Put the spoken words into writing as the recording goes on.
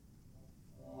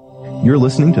You're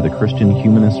listening to the Christian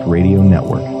Humanist Radio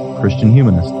Network,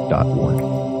 christianhumanist.org.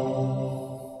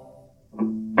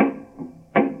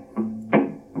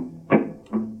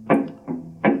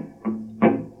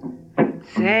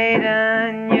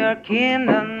 Satan, your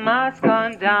kingdom must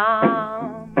come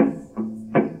down.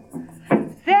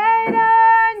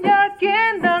 Satan, your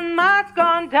kingdom must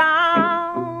come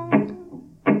down.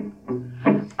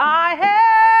 I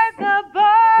heard the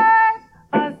voice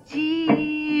of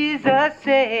Jesus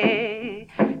say,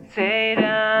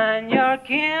 Satan, your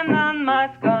kingdom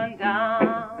must come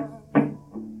down.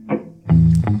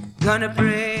 Gonna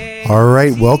pray. All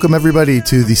right, welcome everybody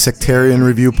to the Sectarian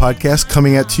Review Podcast,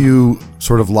 coming at you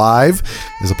sort of live,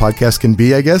 as a podcast can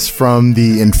be, I guess, from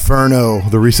the Inferno,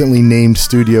 the recently named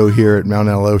studio here at Mount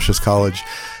Aloysius College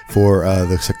for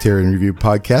the Sectarian Review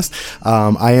Podcast.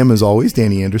 I am, as always,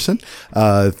 Danny Anderson,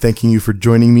 thanking you for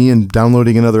joining me and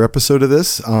downloading another episode of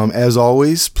this. As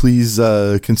always, please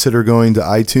consider going to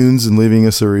iTunes and leaving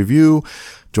us a review.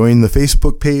 Join the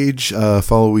Facebook page,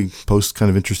 follow, we post kind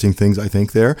of interesting things, I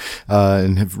think, there,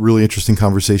 and have really interesting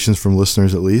conversations from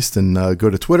listeners, at least, and go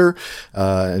to Twitter,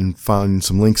 and find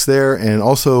some links there. And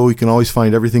also, you can always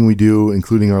find everything we do,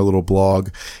 including our little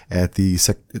blog, at the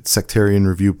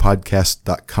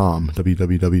sectarianreviewpodcast.com,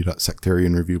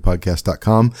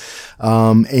 www.sectarianreviewpodcast.com.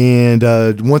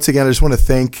 And once again, I just want to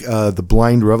thank the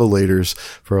Blind Revelators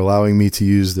for allowing me to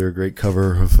use their great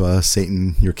cover of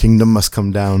Satan, Your Kingdom Must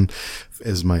Come Down,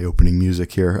 as my opening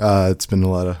music here. It's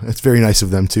very nice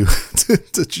of them to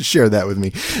share that with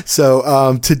me.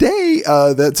 So, today,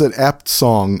 that's an apt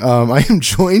song. I am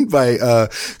joined by,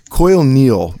 Coyle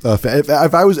Neal.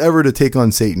 If I was ever to take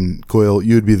on Satan, Coyle,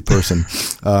 you would be the person,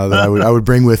 that I would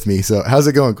bring with me. So how's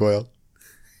it going, Coyle?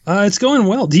 It's going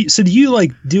well. Do you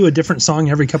do a different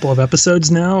song every couple of episodes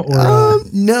now? Or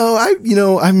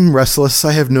no, I'm restless.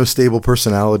 I have no stable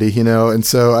personality, and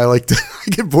so I like to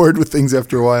get bored with things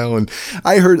after a while. And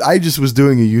I just was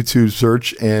doing a YouTube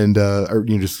search and,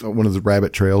 just one of the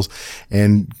rabbit trails,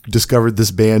 and discovered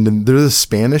this band. And they're a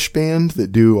Spanish band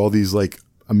that do all these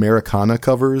Americana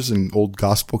covers and old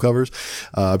gospel covers.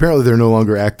 Apparently they're no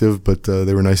longer active, but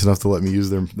they were nice enough to let me use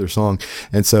their song.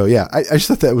 And so, yeah, I just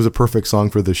thought that was a perfect song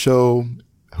for the show.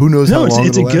 Who knows how long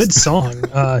it's a good song.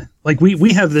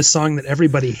 We have this song that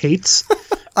everybody hates.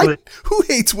 Who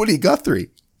hates Woody Guthrie?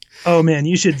 Oh man,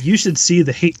 you should see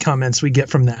the hate comments we get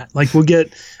from that. I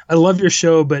love your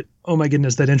show, but oh my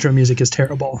goodness, that intro music is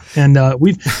terrible. And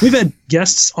we've had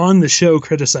guests on the show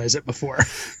criticize it before.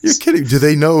 You're kidding. Do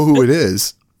they know who it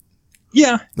is?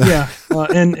 Yeah.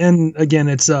 And again,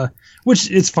 it's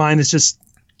which it's fine. It's just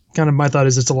kind of my thought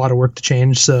is it's a lot of work to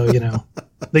change, so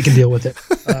they can deal with it.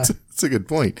 That's a good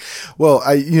point. Well,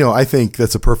 I think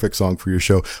that's a perfect song for your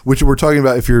show, which we're talking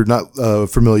about. If you're not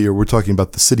familiar, we're talking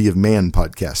about the City of Man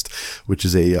podcast, which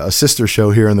is a sister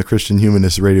show here on the Christian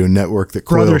Humanist Radio Network. That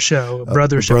brother show,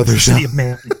 City of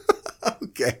Man.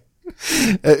 Okay.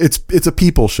 It's a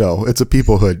people show. It's a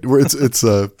peoplehood. It's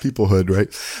a peoplehood,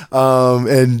 right?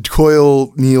 And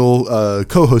Coyle Neal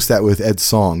co-hosts that with Ed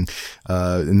Song,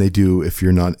 and they do. If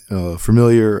you're not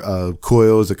familiar,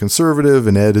 Coyle is a conservative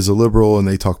and Ed is a liberal, and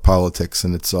they talk politics,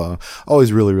 and it's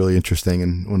always really, really interesting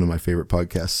and one of my favorite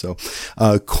podcasts. So,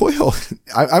 Coyle,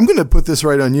 I'm going to put this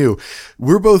right on you.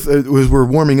 We're both as we're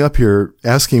warming up here,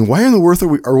 asking why in the world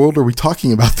are we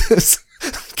talking about this?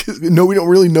 No, we don't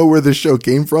really know where this show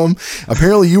came from.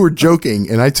 Apparently you were joking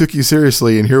and I took you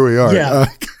seriously, and here we are. Yeah.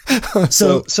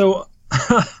 So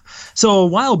a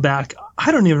while back,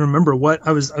 I don't even remember what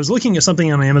I was looking at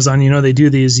something on Amazon. They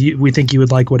do these, we think you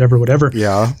would like whatever.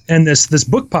 Yeah. And this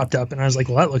book popped up and I was like,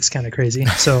 well, that looks kind of crazy.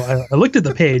 So I looked at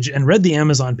the page and read the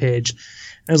Amazon page.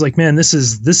 I was like, man, this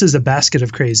is a basket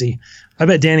of crazy. I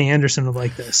bet Danny Anderson would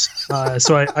like this.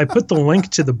 So I put the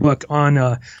link to the book on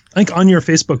your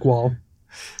Facebook wall.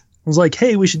 I was like,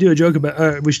 hey, we should do a show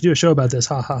about this.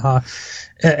 Ha ha ha.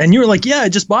 And you were like, yeah, I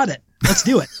just bought it. Let's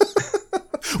do it.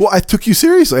 Well, I took you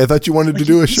seriously. I thought you wanted to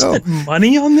do a show. You spent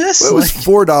money on this? Well, it was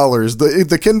 $4.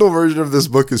 The Kindle version of this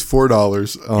book is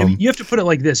 $4. You have to put it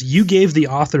like this. You gave the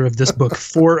author of this book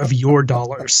 $4 of your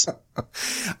dollars.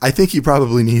 I think he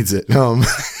probably needs it.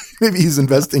 Maybe he's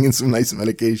investing in some nice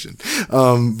medication.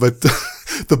 But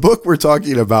the book we're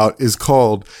talking about is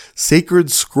called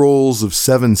Sacred Scrolls of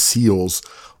Seven Seals,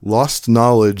 Lost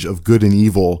Knowledge of Good and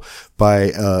Evil,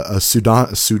 by a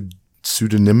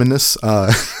pseudonymous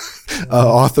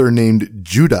author named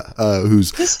Judah,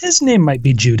 who's his name might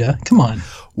be Judah. Come on.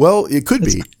 Well, it could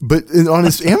be, but on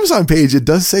his Amazon page, it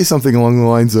does say something along the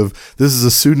lines of this is a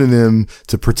pseudonym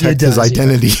to protect his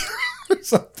identity. Yeah.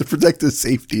 To protect his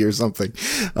safety or something.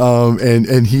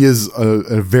 And he is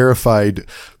a verified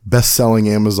best-selling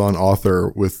Amazon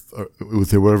author with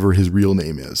whatever his real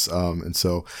name is. And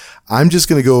so I'm just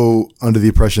going to go under the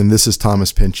impression this is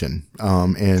Thomas Pynchon.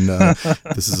 And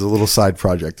this is a little side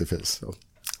project of his.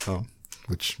 So,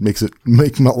 which makes it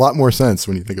make a lot more sense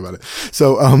when you think about it.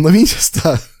 So let me just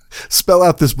spell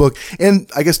out this book and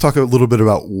I guess talk a little bit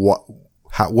about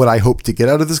what I hope to get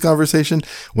out of this conversation.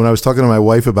 When I was talking to my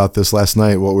wife about this last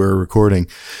night while we were recording,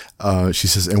 she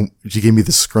says, and she gave me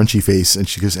this scrunchy face and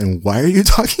she goes, "And why are you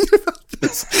talking about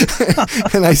this?"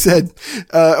 And I said,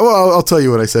 well, I'll tell you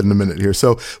what I said in a minute here.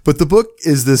 So, but the book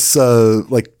is this,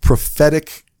 like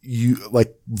prophetic,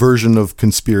 version of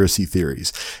conspiracy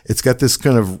theories. It's got this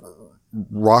kind of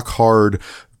rock hard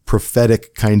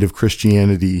prophetic kind of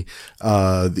Christianity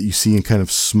that you see in kind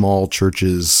of small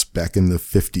churches back in the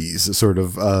 50s, sort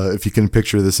of, if you can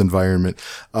picture this environment,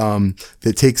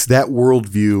 that takes that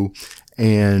worldview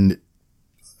and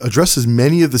addresses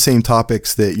many of the same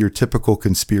topics that your typical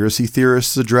conspiracy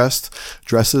theorists addresses,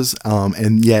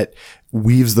 and yet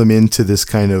weaves them into this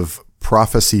kind of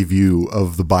prophecy view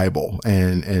of the Bible.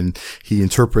 And he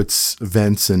interprets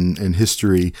events and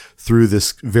history through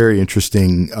this very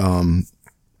interesting,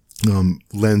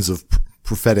 lens of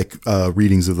prophetic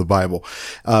readings of the Bible.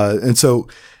 And so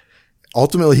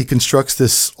ultimately he constructs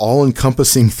this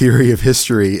all-encompassing theory of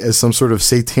history as some sort of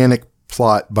satanic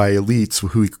plot by elites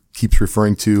who he keeps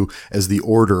referring to as the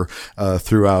order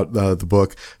throughout the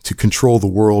book to control the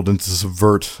world and to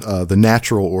subvert the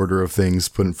natural order of things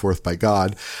put forth by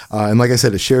God. And like I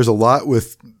said, it shares a lot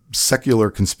with the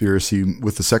secular conspiracy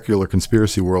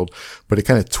world, but it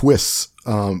kind of twists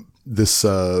this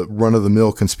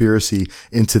run-of-the-mill conspiracy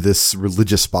into this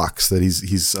religious box that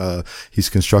he's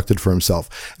constructed for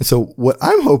himself. And so what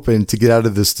I'm hoping to get out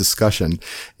of this discussion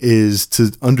is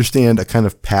to understand a kind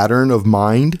of pattern of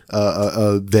mind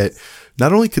that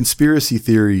not only conspiracy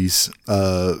theories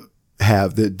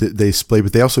have that they display,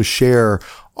 but they also share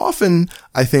often,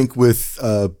 I think, with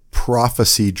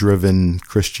prophecy-driven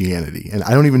Christianity. And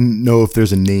I don't even know if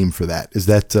there's a name for that. Is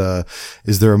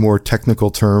there a more technical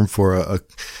term for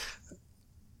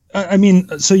I mean,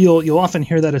 so you'll often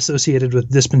hear that associated with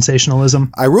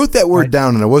dispensationalism. I wrote that word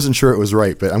down and I wasn't sure it was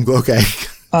right, but I'm okay.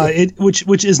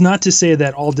 Which is not to say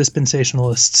that all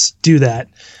dispensationalists do that,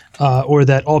 or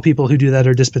that all people who do that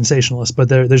are dispensationalists, but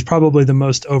there's probably the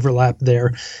most overlap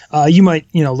there. You might,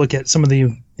 look at some of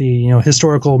the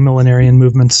historical millenarian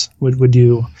movements would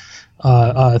do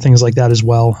things like that as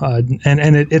well.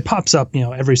 And it pops up,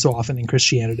 every so often in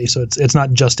Christianity. So it's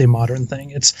not just a modern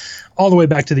thing. It's all the way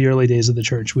back to the early days of the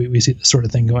church. We see this sort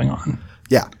of thing going on.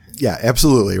 Yeah. Yeah,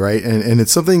 absolutely. Right. And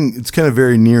it's something, it's kind of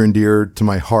very near and dear to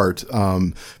my heart,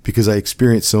 because I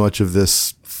experienced so much of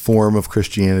this form of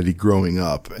Christianity growing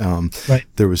up. Right.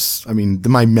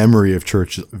 My memory of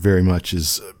church very much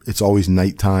is it's always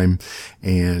nighttime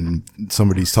and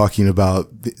somebody's talking about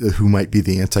who might be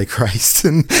the Antichrist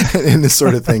and this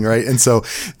sort of thing. Right. And so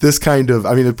this kind of,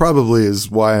 it probably is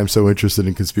why I'm so interested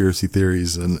in conspiracy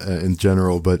theories in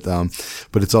general, but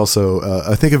it's also,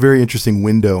 I think, a very interesting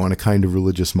window on a kind of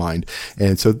religious mind.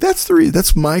 And so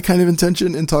that's my kind of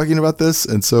intention in talking about this.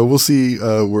 And so we'll see,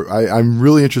 I'm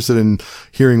really interested in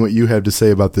hearing what you have to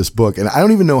say about this book. And I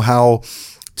don't even know how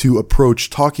to approach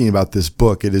talking about this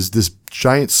book. It is this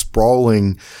giant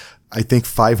sprawling, I think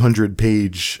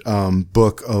 500-page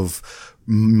book of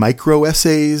micro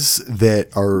essays that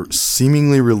are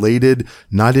seemingly related,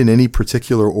 not in any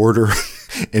particular order,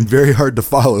 and very hard to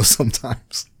follow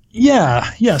sometimes.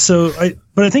 Yeah. So,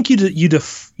 but I think you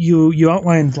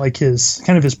outlined like his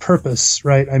purpose,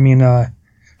 right?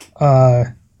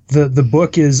 The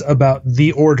book is about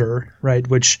the order, right?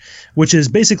 Which is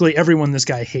basically everyone this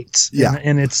guy hates. Yeah.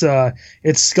 And it's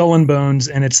Skull and Bones,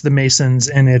 and it's the Masons,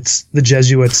 and it's the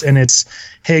Jesuits, and it's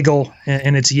Hegel,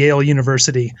 and it's Yale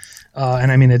University.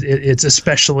 It's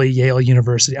especially Yale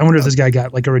University. I wonder if this guy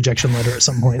got like a rejection letter at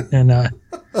some point. And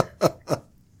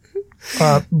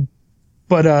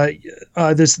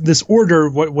this order,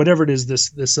 whatever it is,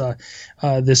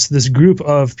 this group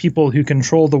of people who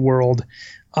control the world,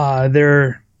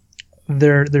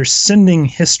 they're sending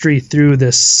history through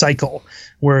this cycle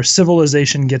where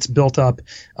civilization gets built up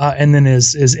and then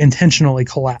is intentionally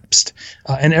collapsed.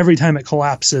 And every time it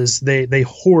collapses, they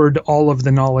hoard all of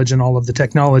the knowledge and all of the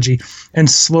technology and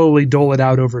slowly dole it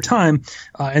out over time.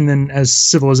 And then as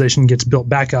civilization gets built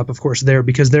back up, of course,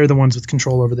 because they're the ones with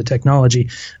control over the technology,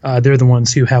 they're the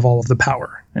ones who have all of the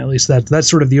power. At least that's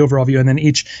sort of the overall view. And then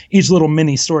each little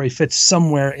mini story fits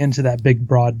somewhere into that big,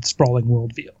 broad, sprawling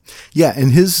worldview. Yeah.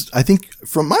 And I think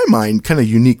from my mind, kind of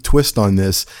unique twist on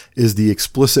this is the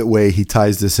explicit way he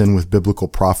ties this in with biblical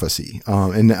prophecy.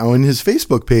 And now in his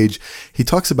Facebook page, he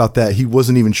talks about that. He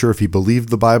wasn't even sure if he believed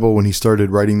the Bible when he started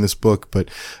writing this book, but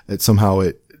somehow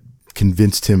it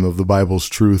convinced him of the Bible's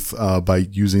truth by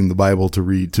using the Bible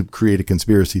to create a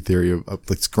conspiracy theory, of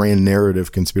like grand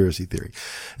narrative conspiracy theory.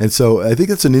 And so I think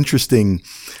that's an interesting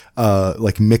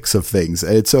like mix of things.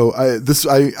 And so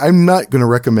I'm not going to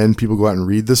recommend people go out and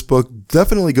read this book.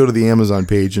 Definitely go to the Amazon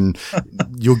page and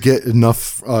you'll get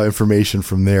enough information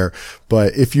from there.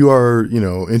 But if you are,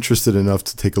 interested enough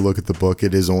to take a look at the book,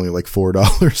 it is only like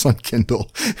 $4 on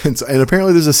Kindle. And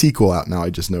apparently there's a sequel out now.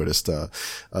 I just noticed,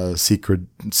 Sacred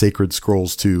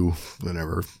Scrolls 2,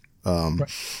 whatever. Right.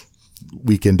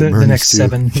 Weekend at Bernie's the next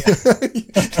 7.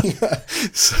 Yeah.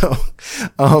 So,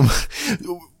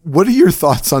 what are your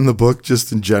thoughts on the book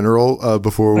just in general,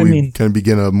 before we kind of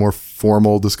begin a more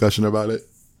formal discussion about it?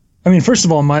 I mean, first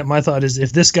of all, my thought is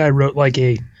if this guy wrote like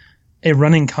a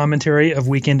running commentary of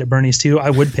Weekend at Bernie's 2, I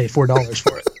would pay $4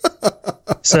 for it.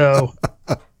 So,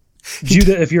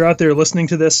 Judah, if you're out there listening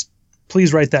to this,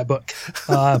 please write that book.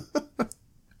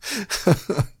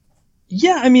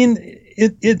 Yeah, I mean,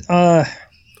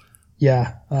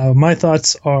 my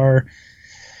thoughts are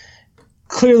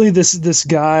clearly this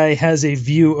guy has a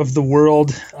view of the world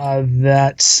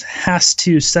that has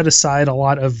to set aside a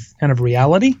lot of kind of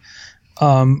reality.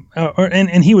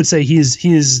 And he would say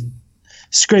he's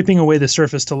scraping away the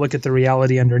surface to look at the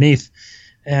reality underneath.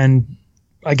 And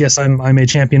I guess I'm a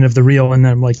champion of the real, and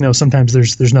I'm like, no, sometimes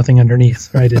there's nothing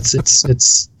underneath, right? It's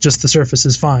just the surface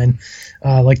is fine.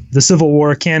 Like the Civil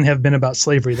War can have been about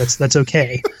slavery. That's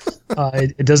okay.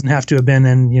 It doesn't have to have been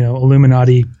an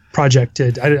Illuminati project.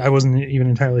 I wasn't even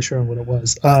entirely sure what it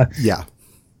was. Yeah.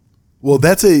 Well,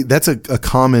 that's a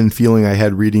common feeling I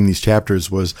had reading these chapters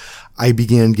was I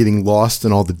began getting lost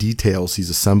in all the details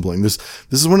he's assembling. This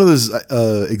is one of those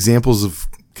examples of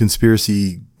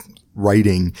conspiracy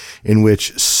writing in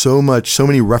which so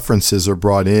many references are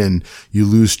brought in, you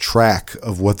lose track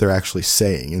of what they're actually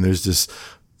saying. And there's this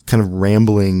kind of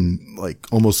rambling, like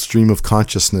almost stream of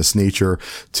consciousness nature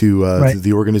to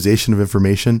the organization of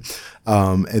information,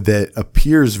 that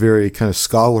appears very kind of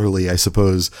scholarly, I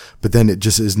suppose, but then it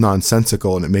just is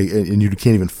nonsensical and and you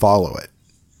can't even follow it.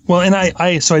 Well, and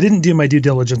I didn't do my due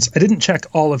diligence. I didn't check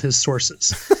all of his sources.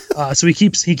 So he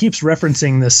keeps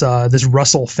referencing this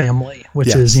Russell family,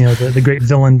 which is the great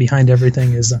villain behind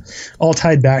everything, is all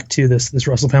tied back to this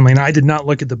Russell family. And I did not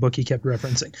look at the book he kept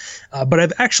referencing, but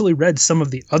I've actually read some of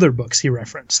the other books he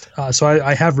referenced. So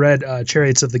I have read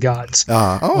Chariots of the Gods by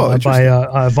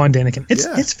von Daniken.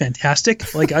 It's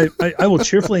fantastic. Like I will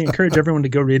cheerfully encourage everyone to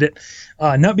go read it,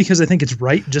 not because I think it's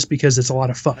right, just because it's a lot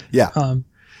of fun. Yeah.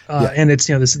 And it's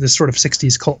this sort of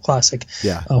 60s cult classic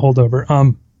holdover.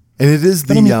 And it is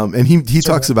and he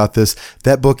talks about this.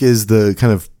 That book is the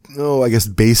kind of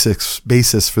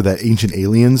basis for that Ancient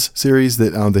Aliens series that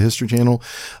the History Channel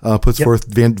puts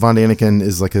forth. Von Daniken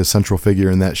is like a central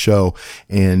figure in that show,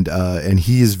 and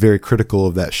he is very critical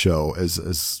of that show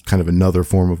as kind of another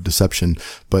form of deception.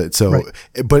 But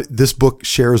this book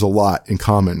shares a lot in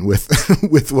common with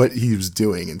with what he was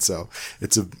doing, and so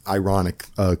it's an ironic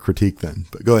critique then.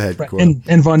 But go ahead. Right.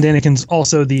 And Von Daniken's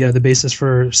also the basis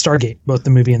for Stargate, both the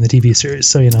movie and the TV series.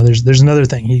 So there's another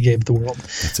thing he gave the world.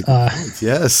 That's a good point.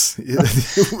 Yes.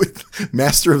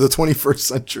 Master of the 21st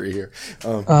century here.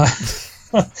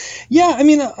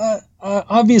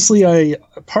 Obviously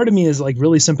part of me is like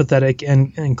really sympathetic,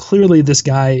 and clearly this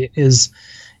guy is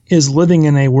living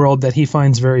in a world that he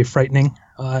finds very frightening,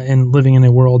 and living in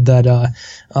a world that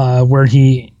where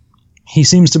he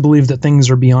seems to believe that things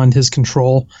are beyond his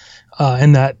control,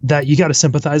 and that you got to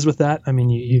sympathize with that. I mean,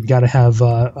 you've got to have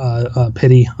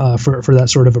pity for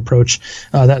that sort of approach,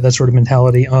 that sort of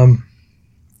mentality.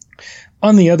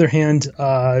 On the other hand,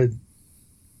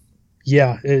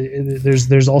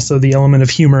 there's also the element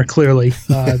of humor, clearly,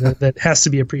 that has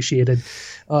to be appreciated.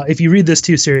 If you read this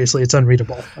too seriously, it's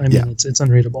unreadable. I mean, it's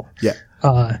unreadable. Yeah.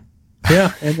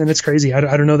 And then it's crazy. I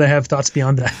don't know that I have thoughts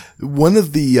beyond that. One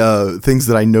of the things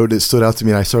that I noticed stood out to me,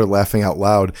 and I started laughing out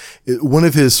loud. One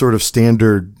of his sort of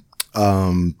standard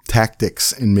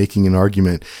tactics in making an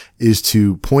argument is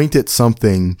to point at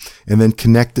something and then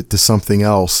connect it to something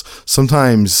else,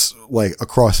 sometimes like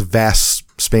across vast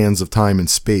spans of time and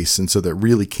space. And so that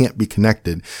really can't be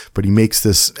connected, but he makes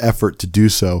this effort to do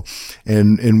so.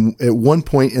 And at one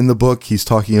point in the book, he's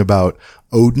talking about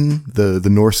Odin, the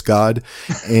Norse god.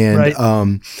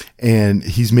 And, and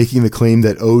he's making the claim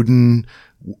that Odin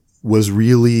was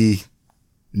really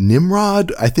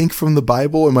Nimrod, I think, from the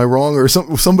Bible. Am I wrong? Or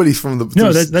somebody from the...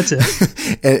 No, that's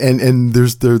it. and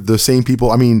there's the same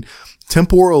people. I mean,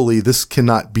 temporally, this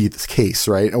cannot be the case,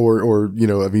 right? Or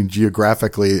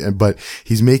geographically, but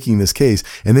he's making this case.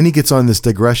 And then he gets on this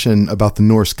digression about the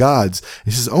Norse gods.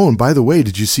 He says, oh, and by the way,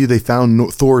 did you see they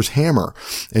found Thor's hammer?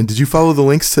 And did you follow the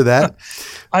links to that?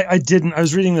 I didn't. I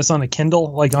was reading this on a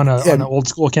Kindle, like on an old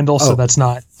school Kindle, so that's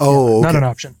not not an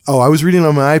option. Oh, I was reading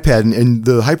on my iPad, and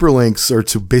the hyperlinks are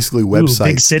to basically websites.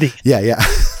 Big city. Yeah.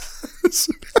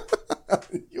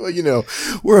 Well,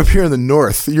 we're up here in the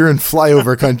north. You're in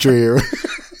flyover country or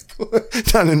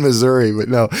down in Missouri, but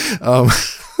no.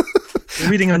 You're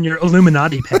reading on your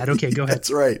Illuminati pad. Okay, go ahead. That's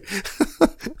right.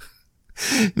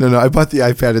 No, I bought the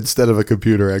iPad instead of a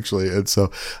computer, actually, and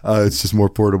so it's just more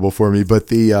portable for me. But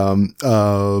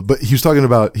but he was talking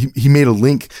about he made a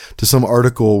link to some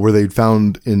article where they'd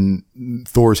found in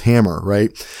Thor's hammer,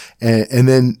 right? And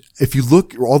then if you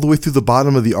look all the way through the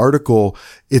bottom of the article,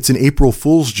 it's an April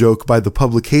Fool's joke by the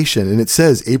publication, and it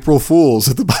says April Fools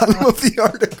at the bottom of the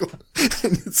article.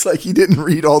 And it's like he didn't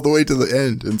read all the way to the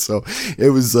end, and so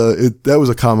it was that was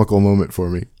a comical moment for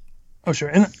me. Oh, sure,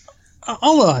 and.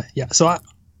 So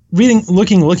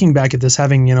looking back at this,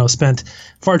 having, spent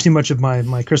far too much of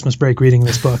my Christmas break reading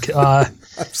this book. I'm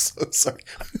so sorry.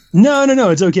 No,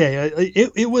 it's okay.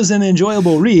 It was an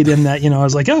enjoyable read in that, I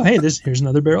was like, oh, hey, here's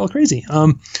another barrel of crazy.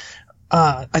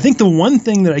 I think the one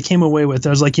thing that I came away with, I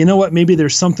was like, you know what, maybe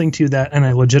there's something to that. And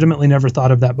I legitimately never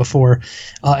thought of that before.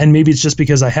 And maybe it's just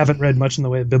because I haven't read much in the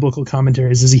way of biblical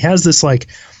commentaries, is he has this like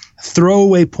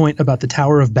throwaway point about the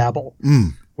Tower of Babel.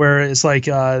 Where it's like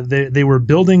they were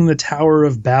building the Tower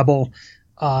of Babel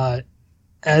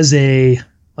as a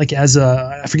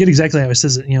I forget exactly how it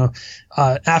says it,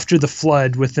 after the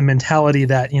flood, with the mentality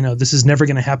that, this is never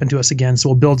going to happen to us again. So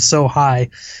we'll build so high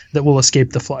that we'll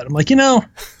escape the flood. I'm like,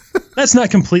 that's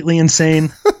not completely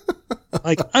insane.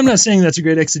 Like, I'm not saying that's a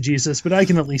great exegesis, but I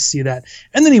can at least see that.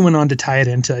 And then he went on to tie it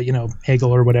into,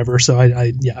 Hegel or whatever. So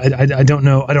I don't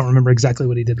know. I don't remember exactly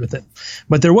what he did with it.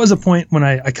 But there was a point when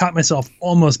I caught myself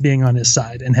almost being on his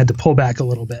side and had to pull back a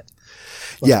little bit.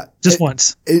 But just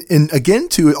once. And again,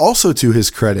 to his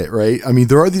credit, right? I mean,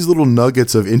 there are these little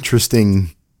nuggets of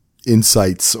interesting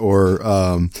insights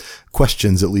or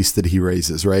questions, at least, that he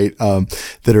raises, right?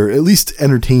 That are at least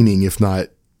entertaining, if not,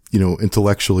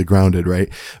 intellectually grounded, right?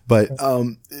 But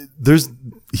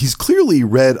he's clearly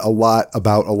read a lot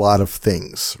about a lot of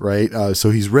things, right? So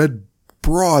he's read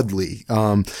broadly.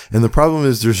 And the problem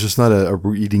is there's just not a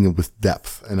reading with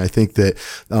depth. And I think that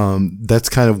that's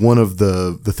kind of one of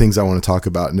the things I want to talk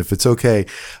about. And if it's okay,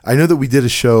 I know that we did a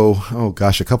show,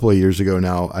 a couple of years ago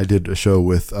now, I did a show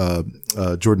with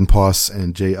Jordan Poss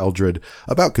and Jay Eldred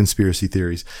about conspiracy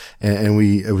theories. And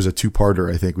it was a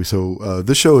two-parter, I think.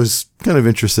 This show is kind of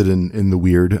interested in the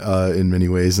weird in many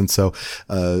ways. And so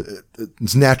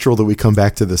it's natural that we come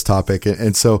back to this topic.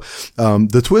 And so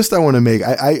the twist I want to make,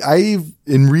 I've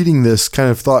in reading this kind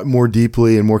of thought more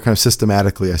deeply and more kind of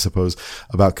systematically, I suppose,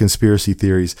 about conspiracy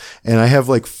theories. And I have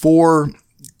like 4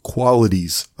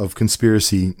 qualities of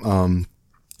conspiracy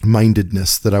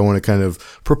mindedness that I want to kind of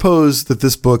propose that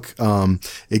this book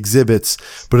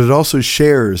exhibits, but it also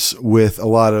shares with a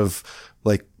lot of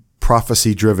like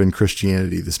prophecy driven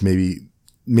Christianity. This maybe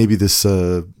this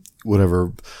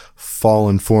whatever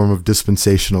fallen form of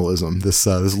dispensationalism, this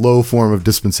low form of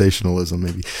dispensationalism,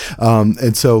 maybe.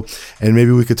 And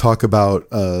maybe we could talk about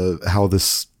how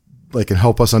this can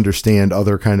help us understand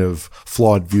other kind of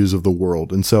flawed views of the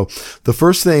world. And so the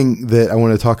first thing that I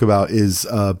want to talk about is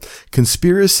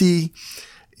conspiracy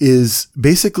is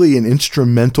basically an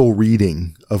instrumental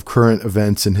reading of current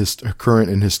events and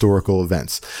current and historical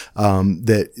events,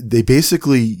 that they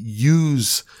basically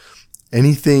use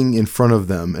anything in front of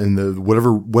them and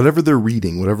whatever they're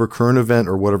reading, whatever current event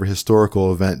or whatever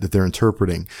historical event that they're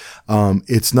interpreting.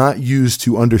 It's not used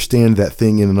to understand that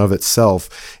thing in and of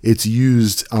itself. It's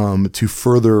used to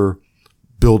further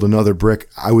build another brick,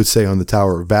 I would say, on the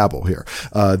Tower of Babel here.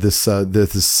 This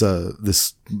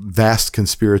vast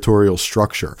conspiratorial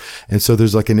structure. And so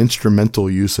there's like an instrumental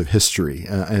use of history.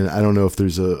 And I don't know if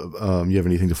there's you have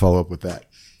anything to follow up with that.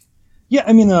 Yeah.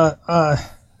 I mean,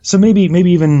 so maybe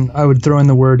even I would throw in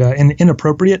the word an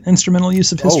inappropriate instrumental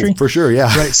use of history. Oh, for sure,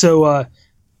 yeah. Right. So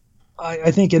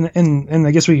I think, and I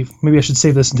guess maybe I should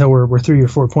save this until we're through your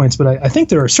 4 points, but I think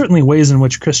there are certainly ways in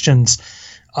which Christians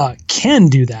can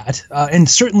do that, and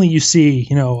certainly you see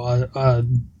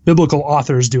biblical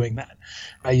authors doing that.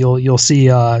 You'll see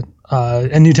a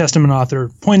New Testament author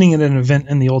pointing at an event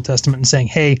in the Old Testament and saying,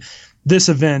 "Hey, this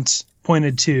event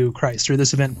pointed to Christ, or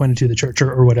this event pointed to the church,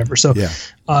 or whatever. So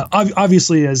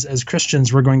obviously as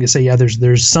Christians, we're going to say, yeah,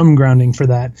 there's some grounding for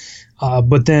that.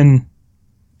 But then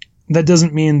that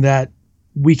doesn't mean that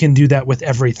we can do that with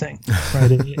everything,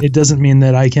 right? It doesn't mean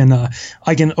that I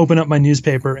can open up my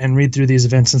newspaper and read through these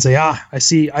events and say, I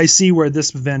see where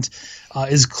this event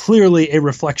is clearly a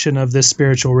reflection of this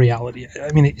spiritual reality.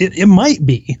 I mean, it might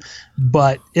be,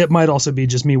 but it might also be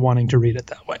just me wanting to read it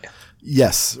that way.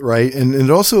 Yes, right. And it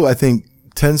also, I think,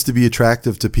 tends to be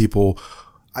attractive to people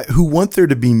who want there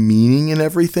to be meaning in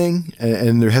everything,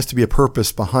 and there has to be a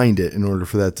purpose behind it in order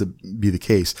for that to be the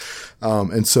case.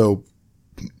 And so,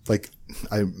 like,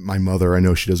 my mother, I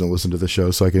know she doesn't listen to the show,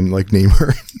 so I can like name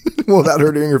her without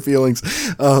hurting her feelings.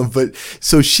 But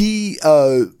so she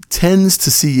tends to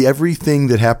see everything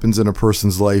that happens in a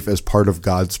person's life as part of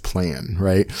God's plan,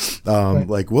 right? Right.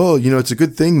 Like, well, it's a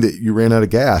good thing that you ran out of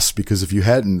gas, because if you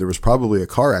hadn't, there was probably a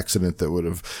car accident that would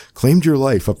have claimed your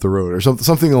life up the road, or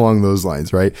something along those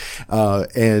lines, right?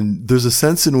 And there's a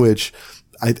sense in which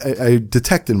I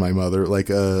detect in my mother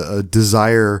like a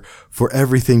desire for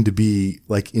everything to be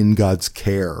like in God's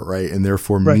care, right? And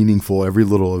therefore meaningful, every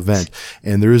little event.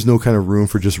 And there is no kind of room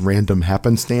for just random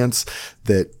happenstance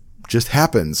that just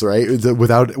happens, right?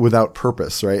 Without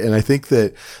purpose, right? And I think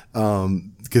that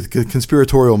the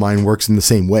conspiratorial mind works in the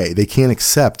same way. They can't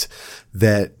accept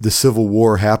that the Civil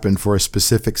War happened for a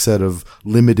specific set of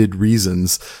limited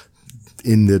reasons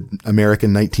in the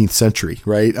American 19th century,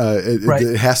 right?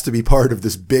 It has to be part of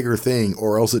this bigger thing,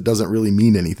 or else it doesn't really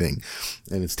mean anything.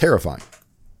 And it's terrifying.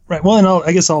 Right. Well, and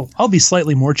I guess I'll be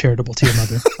slightly more charitable to your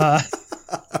mother.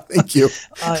 Thank you.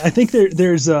 I think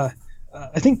there's a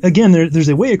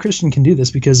way a Christian can do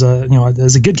this, because,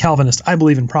 as a good Calvinist, I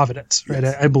believe in providence, right?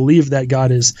 Yes. I believe that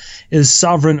God is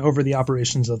sovereign over the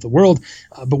operations of the world.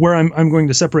 But where I'm going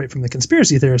to separate from the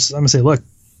conspiracy theorists, I'm going to say, look,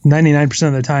 99%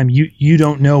 of the time, you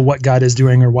don't know what God is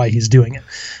doing or why he's doing it.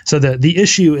 So the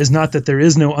issue is not that there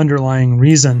is no underlying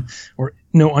reason or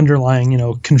no underlying,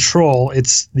 control.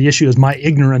 The issue is my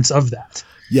ignorance of that.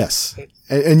 Yes.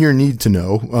 And your need to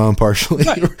know, partially.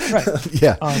 Right.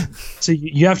 Yeah. So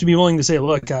you have to be willing to say,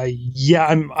 look, I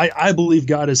believe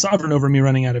God is sovereign over me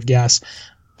running out of gas.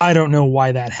 I don't know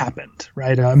why that happened,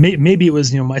 right? Maybe it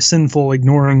was, my sinful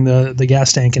ignoring the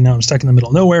gas tank, and now I'm stuck in the middle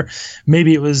of nowhere.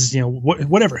 Maybe it was,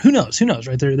 whatever. Who knows,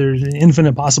 right? There's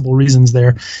infinite possible reasons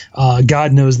there.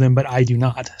 God knows them, but I do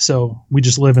not. So we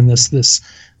just live in this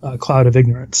cloud of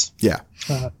ignorance. Yeah.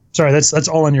 Sorry, that's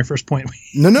all on your first point.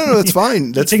 No, that's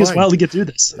fine. That's take us a while to get through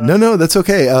this. No, that's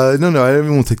okay. No, it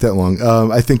won't take that long.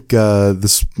 I think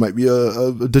this might be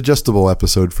a digestible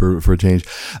episode for a change.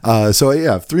 So I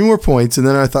have 3 more points, and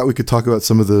then I thought we could talk about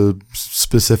some of the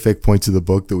specific points of the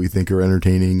book that we think are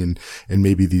entertaining, and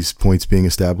maybe these points being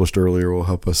established earlier will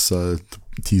help us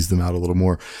tease them out a little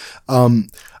more. I want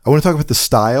to talk about the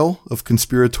style of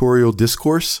conspiratorial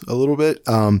discourse a little bit.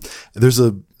 I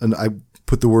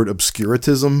put the word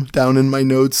obscurantism down in my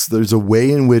notes. There's a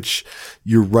way in which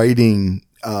you're writing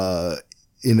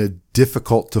in a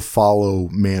difficult to follow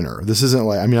manner. This isn't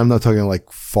like, I'm not talking like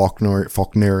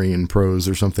Faulknerian prose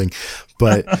or something,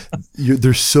 but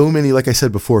there's so many, like I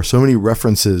said before, so many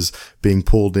references being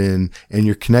pulled in, and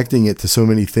you're connecting it to so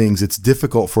many things. It's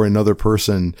difficult for another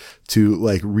person to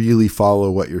like really follow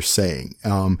what you're saying.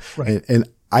 And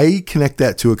I connect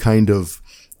that to a kind of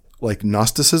like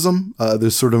Gnosticism.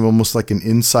 There's sort of almost like an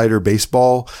insider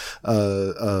baseball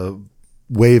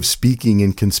way of speaking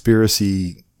in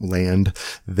conspiracy land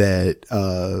that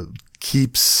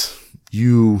keeps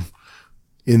you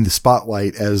in the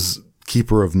spotlight as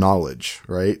keeper of knowledge,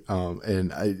 right?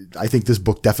 And I think this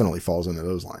book definitely falls into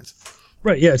those lines.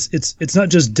 Right. Yeah. It's not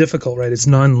just difficult, right? It's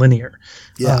nonlinear.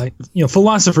 Yeah.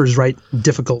 Philosophers write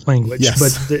difficult language, yes,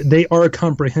 but they are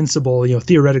comprehensible,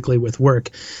 theoretically with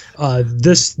work.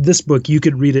 This book, you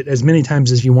could read it as many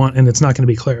times as you want, and it's not going to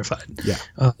be clarified.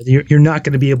 Yeah. You're not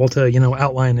going to be able to,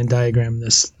 outline and diagram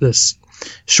this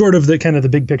short of the kind of the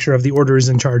big picture of the order is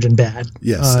in charge and bad.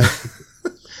 Yes.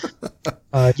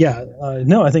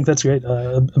 No, I think that's great.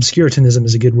 Obscurantism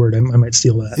is a good word. I might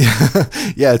steal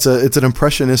that. Yeah, it's an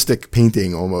impressionistic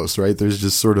painting almost, right? There's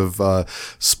just sort of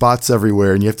spots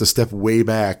everywhere, and you have to step way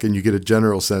back, and you get a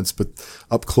general sense, but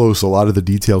up close, a lot of the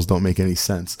details don't make any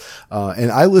sense.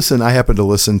 And I happen to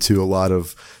listen to a lot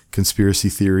of conspiracy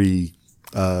theory.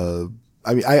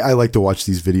 I like to watch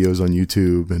these videos on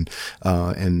YouTube, and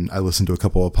I listen to a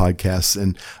couple of podcasts.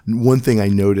 And one thing I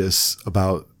notice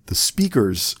about the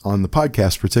speakers on the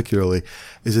podcast particularly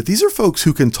is that these are folks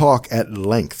who can talk at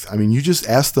length. I mean, you just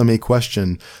ask them a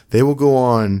question, they will go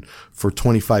on for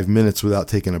 25 minutes without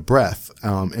taking a breath.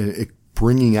 And it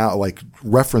bringing out, like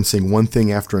referencing one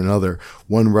thing after another.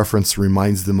 One reference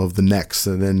reminds them of the next.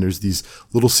 And then there's these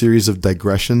little series of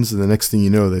digressions. And the next thing you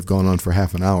know, they've gone on for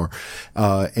half an hour.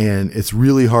 And it's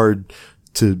really hard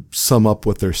to sum up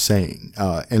what they're saying.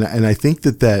 And I think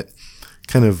that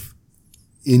kind of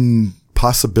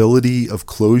impossibility of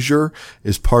closure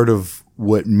is part of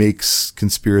what makes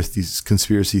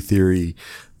conspiracy theory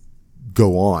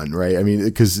go on, right? I mean,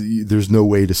 because there's no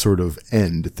way to sort of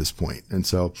end at this point. And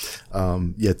so,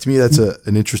 to me, that's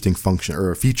an interesting function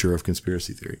or a feature of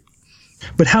conspiracy theory.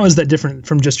 But how is that different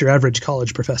from just your average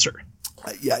college professor?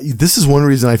 Yeah, this is one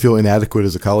reason I feel inadequate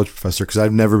as a college professor, because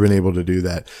I've never been able to do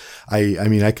that. I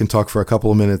mean, I can talk for a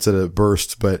couple of minutes at a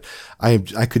burst, but I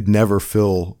could never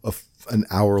fill an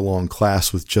hour-long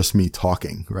class with just me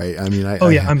talking, right? I mean,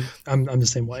 I'm the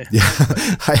same way. Yeah,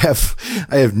 I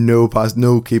have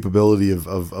no capability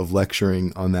of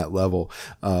lecturing on that level.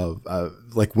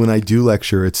 Like when I do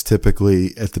lecture, it's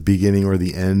typically at the beginning or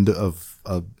the end of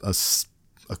a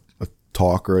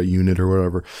talk or a unit or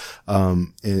whatever,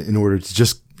 in order to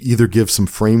just either give some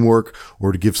framework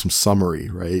or to give some summary,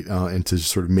 right? And to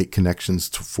sort of make connections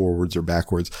to forwards or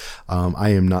backwards. I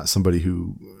am not somebody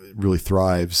who really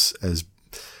thrives as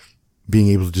being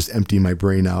able to just empty my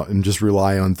brain out and just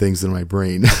rely on things in my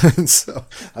brain. So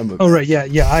right.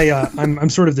 Yeah. I'm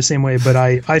sort of the same way, but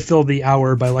I fill the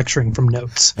hour by lecturing from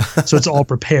notes. So it's all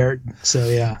prepared. So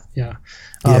yeah.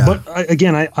 But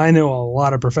I know a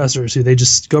lot of professors who they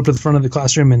just go up to the front of the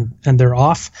classroom and they're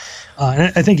off.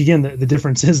 And I think, again, the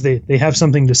difference is they have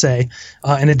something to say,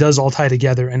 and it does all tie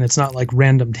together, and it's not like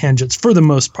random tangents for the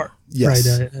most part. Yes.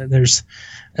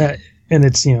 Right. And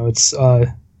it's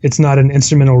not an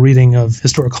instrumental reading of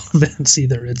historical events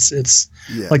either. It's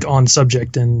like on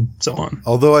subject and so on.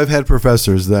 Although I've had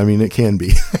professors that, I mean, it can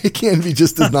be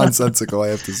just as nonsensical. I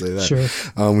have to say that. Sure.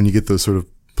 When you get those sort of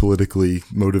politically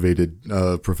motivated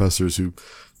professors who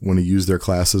want to use their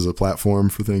class as a platform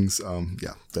for things,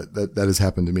 that has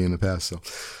happened to me in the past. So,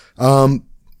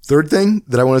 third thing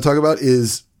that I want to talk about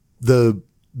is the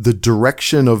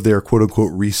direction of their quote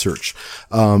unquote research.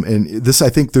 And this, I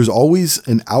think there's always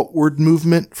an outward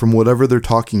movement from whatever they're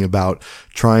talking about,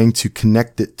 trying to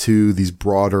connect it to these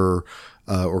broader,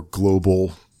 or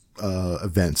global,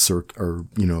 events or,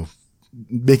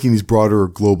 making these broader or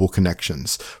global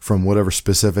connections from whatever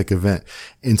specific event,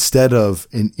 instead of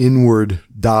an inward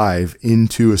dive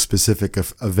into a specific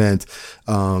event,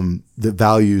 that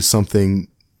values something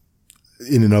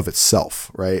in and of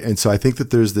itself, right? And so I think that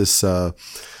there's this, I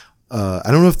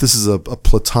don't know if this is a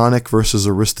Platonic versus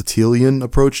Aristotelian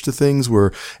approach to things,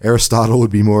 where Aristotle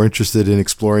would be more interested in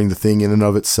exploring the thing in and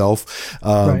of itself,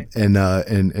 right.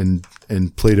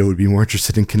 And Plato would be more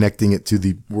interested in connecting it to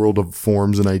the world of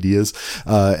forms and ideas.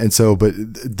 And so, but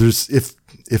there's,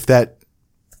 if that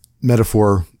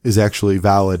metaphor is actually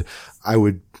valid,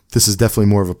 this is definitely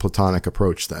more of a Platonic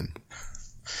approach then.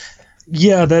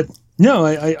 Yeah, I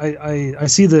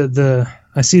see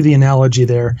the analogy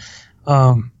there.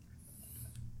 I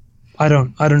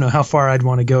don't know how far I'd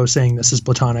want to go saying this is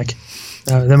Platonic.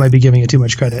 That might be giving it too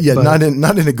much credit. Yeah, but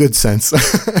not in a good sense.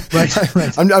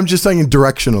 Right. I'm just saying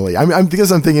directionally.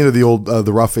 Because I'm thinking of the old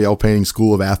the Raphael painting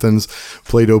School of Athens,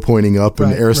 Plato pointing up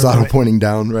and Aristotle pointing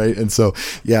down, right? And so,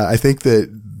 yeah, I think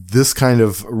that this kind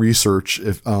of research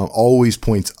always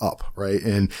points up, right?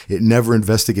 And it never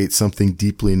investigates something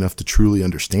deeply enough to truly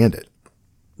understand it.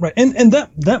 Right, and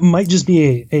that might just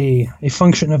be a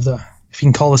function of the, if you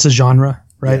can call this a genre,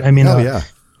 right? Yeah. I mean,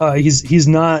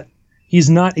 he's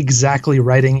not exactly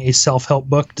writing a self-help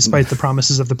book, despite the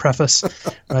promises of the preface,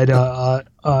 right?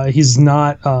 He's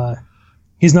not going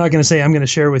to say, I'm going to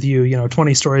share with you,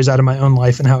 20 stories out of my own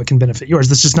life and how it can benefit yours.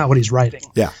 That's just not what he's writing.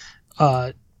 Yeah.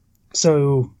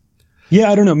 So, yeah,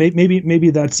 I don't know. Maybe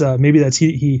that's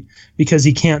he because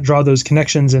he can't draw those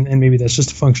connections, and maybe that's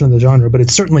just a function of the genre. But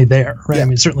it's certainly there, right? Yeah. I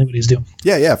mean, it's certainly what he's doing.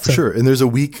 Yeah, for sure. And there's a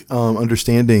weak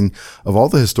understanding of all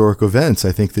the historic events.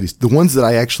 I think that the ones that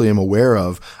I actually am aware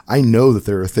of, I know that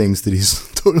there are things that he's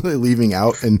totally leaving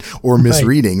out or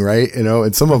misreading, right?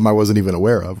 And some of them I wasn't even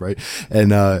aware of, right?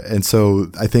 And so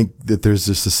I think that there's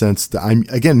just a sense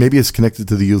that maybe it's connected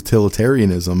to the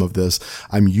utilitarianism of this.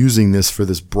 I'm using this for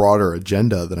this broader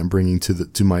agenda that I'm bringing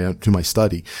to my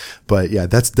study. But yeah,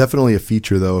 that's definitely a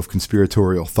feature though of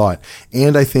conspiratorial thought.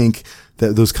 And I think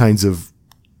that those kinds of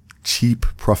cheap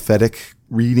prophetic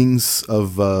readings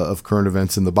of current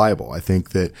events in the Bible, I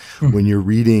think that when you're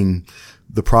reading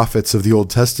the prophets of the Old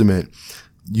Testament,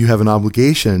 you have an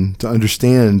obligation to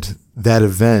understand that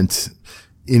event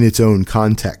in its own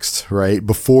context, right?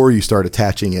 Before you start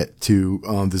attaching it to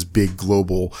this big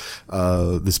global,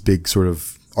 this big sort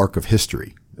of arc of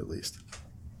history, at least.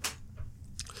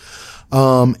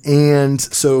 And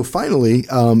so finally,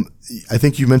 I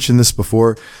think you mentioned this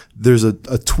before, there's a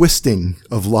twisting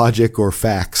of logic or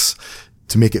facts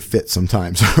to make it fit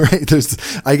sometimes, right?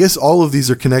 I guess all of these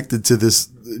are connected to this.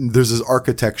 There's this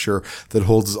architecture that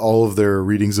holds all of their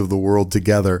readings of the world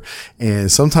together.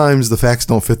 And sometimes the facts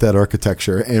don't fit that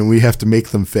architecture and we have to make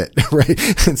them fit,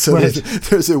 right? And so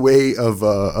there's a way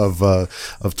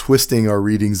of twisting our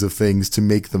readings of things to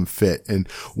make them fit. And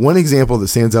one example that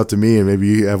stands out to me, and maybe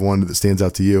you have one that stands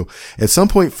out to you, at some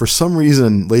point, for some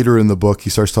reason, later in the book, he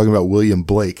starts talking about William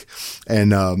Blake.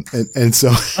 And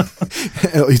so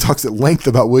he talks at length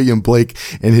about William Blake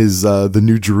and his, the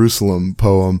New Jerusalem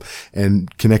poem, and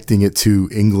connecting it to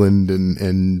England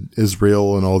and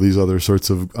Israel and all these other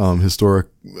sorts of historic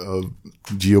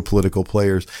geopolitical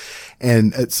players.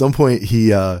 And at some point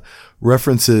he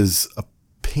references a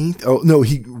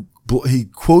he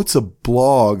quotes a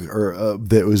blog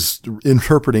that was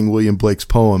interpreting William Blake's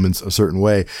poem in a certain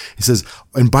way. He says,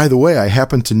 and by the way, I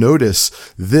happened to notice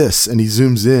this, and he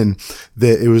zooms in,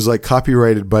 that it was like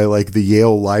copyrighted by like the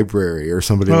Yale Library or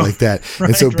somebody like that. Right,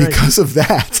 and so because of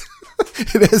that,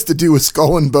 it has to do with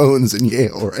Skull and Bones in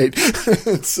Yale, right?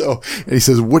 and he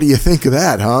says, what do you think of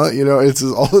that, huh? You know, it's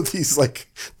all of these like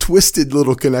twisted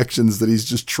little connections that he's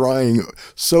just trying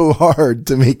so hard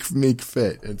to make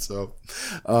fit. And so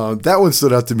that one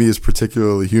stood out to me as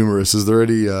particularly humorous. Is there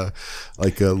any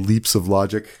leaps of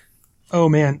logic? Oh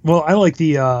man, well, I like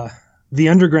the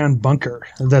underground bunker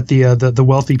that the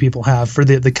wealthy people have for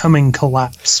the coming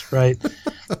collapse, right?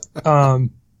 I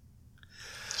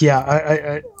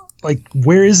like,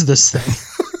 where is this thing?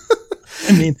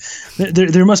 I mean,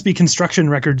 there must be construction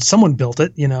records. Someone built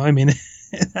it, you know. I mean,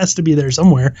 it has to be there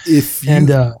somewhere. Sorry,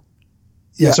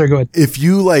 go ahead. If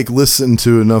you like listen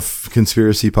to enough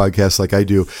conspiracy podcasts like I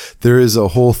do, there is a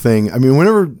whole thing. I mean,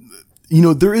 whenever, you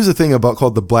know, there is a thing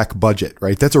called the black budget,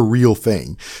 right? That's a real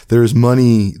thing. There's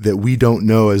money that we don't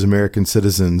know as American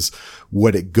citizens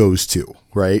what it goes to,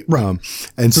 right? Right.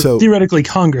 And so theoretically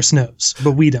Congress knows,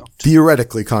 but we don't.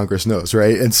 Theoretically Congress knows,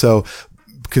 right? And so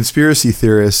conspiracy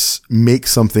theorists make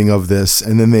something of this,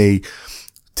 and then they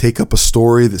take up a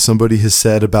story that somebody has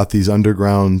said about these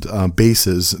underground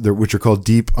bases, which are called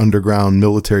deep underground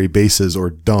military bases, or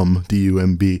DUMB,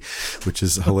 D-U-M-B, which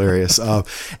is hilarious.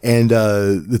 And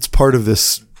it's part of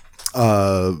this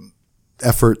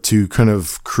effort to kind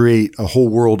of create a whole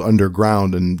world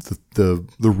underground. And the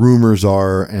rumors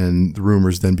are, and the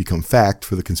rumors then become fact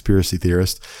for the conspiracy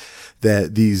theorist,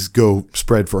 that these go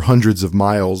spread for hundreds of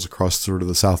miles across sort of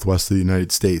the southwest of the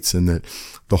United States, and that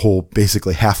the whole,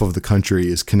 basically half of the country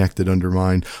is connected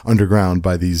underground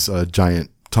by these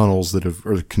giant tunnels that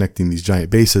are connecting these giant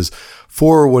bases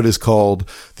for what is called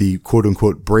the quote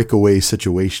unquote breakaway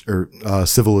situation, or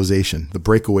civilization, the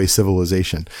breakaway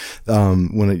civilization.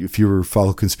 If you ever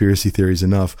follow conspiracy theories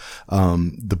enough,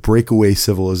 the breakaway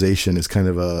civilization is kind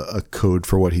of a code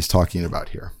for what he's talking about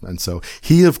here. And so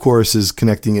he, of course, is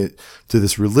connecting it to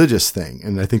this religious thing.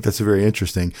 And I think that's very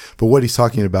interesting. But what he's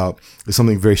talking about is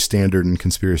something very standard in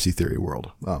conspiracy theory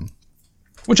world.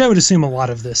 Which I would assume a lot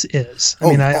of this is. I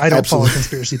mean, I don't follow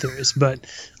conspiracy theories, but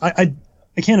I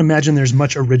can't imagine there's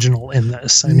much original in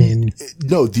this. I mean,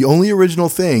 no, the only original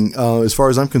thing, as far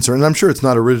as I'm concerned, and I'm sure it's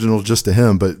not original just to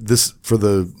him, but this, for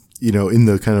the, you know, in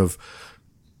the kind of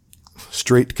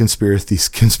straight conspiracy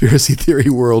theory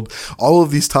world, all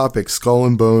of these topics, Skull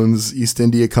and Bones, East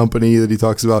India Company that he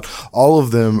talks about, all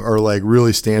of them are like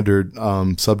really standard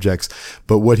subjects.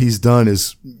 But what he's done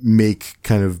is make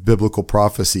kind of biblical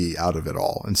prophecy out of it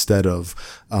all, instead of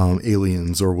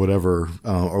aliens or whatever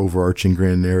overarching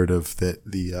grand narrative that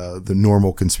the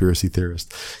normal conspiracy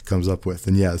theorist comes up with.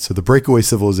 And yeah, so the breakaway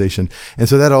civilization, and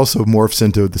so that also morphs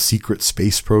into the secret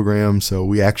space program. So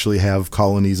we actually have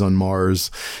colonies on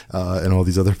Mars and all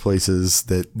these other places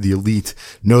that the elite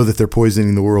know that they're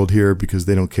poisoning the world here because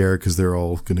they don't care, because they're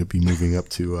all going to be moving up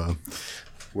to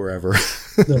wherever.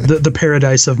 the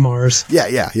paradise of Mars.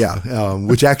 Yeah.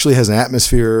 Which actually has an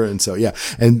atmosphere. And so, yeah.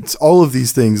 And all of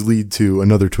these things lead to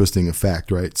another twisting of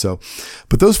fact, right? So,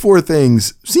 but those four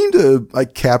things seem to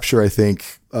like capture, I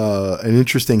think, an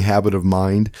interesting habit of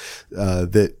mind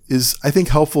that is, I think,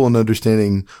 helpful in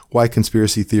understanding why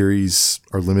conspiracy theories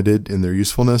are limited in their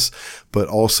usefulness, but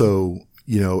also,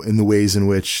 you know, in the ways in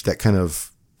which that kind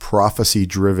of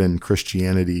prophecy-driven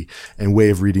Christianity and way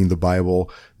of reading the Bible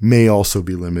may also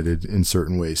be limited in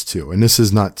certain ways too. And this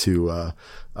is not to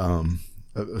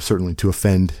certainly to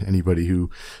offend anybody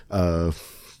who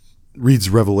reads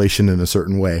Revelation in a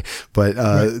certain way, but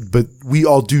we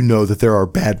all do know that there are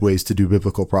bad ways to do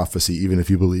biblical prophecy, even if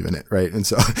you believe in it, right? And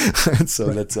so,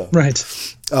 that's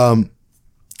right.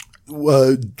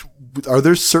 are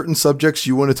there certain subjects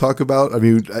you want to talk about? I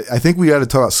mean, I think we got to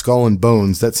talk about Skull and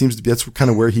Bones. That's kind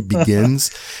of where he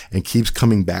begins and keeps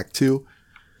coming back to.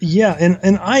 Yeah,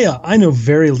 and I know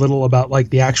very little about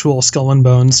like the actual Skull and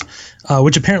Bones,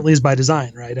 which apparently is by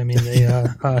design, right? I mean,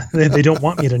 they don't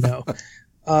want me to know.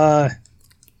 I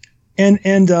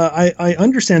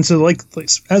understand. So like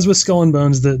as with Skull and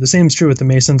Bones, the same is true with the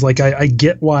Masons. Like I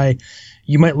get why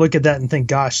you might look at that and think,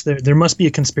 gosh, there must be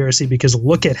a conspiracy because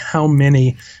look at how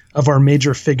many of our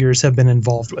major figures have been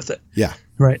involved with it. Yeah.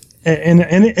 Right. And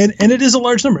it is a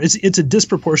large number. It's a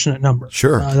disproportionate number.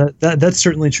 Sure. That's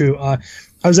certainly true.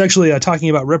 I was actually talking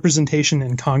about representation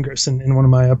in Congress in one of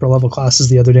my upper level classes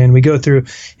the other day, and we go through,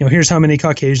 here's how many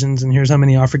Caucasians, and here's how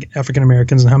many African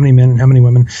Americans, and how many men, and how many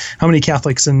women, how many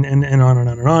Catholics, and on and on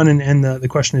and on. And the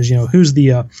question is, who's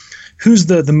the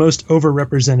most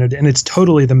overrepresented, and it's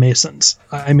totally the Masons.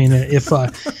 I mean, if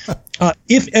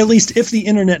the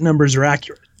internet numbers are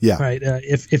accurate, yeah, right.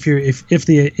 If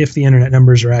the internet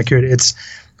numbers are accurate, it's,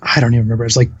 I don't even remember.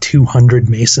 It's like 200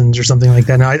 Masons or something like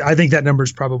that. Now, I think that number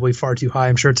is probably far too high.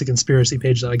 I'm sure it's a conspiracy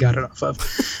page that I got it off of.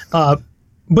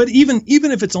 But even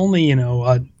if it's only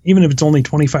even if it's only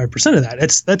 25% of that,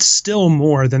 that's still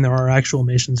more than there are actual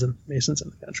Masons in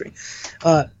the country.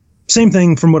 Same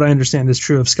thing, from what I understand, is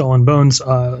true of Skull and Bones.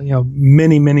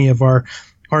 Many of our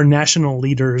national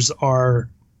leaders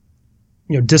are,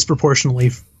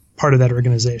 disproportionately part of that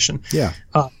organization. Yeah.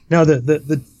 Now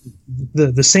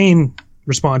the sane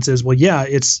response is, well, yeah,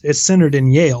 it's centered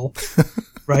in Yale,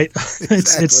 right?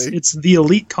 Exactly. It's the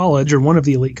elite college, or one of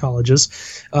the elite colleges,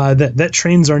 that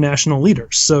trains our national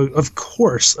leaders. So of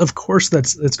course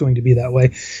that's going to be that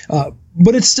way.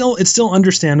 But it's still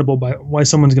understandable by why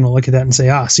someone's going to look at that and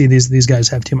say, see, these guys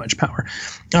have too much power.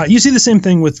 You see the same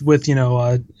thing with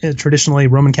traditionally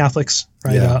Roman Catholics,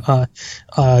 right?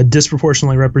 Yeah.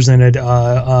 Disproportionately represented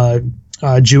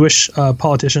Jewish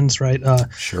politicians, right?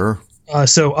 Sure.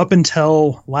 So up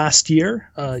until last year,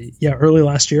 early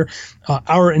last year,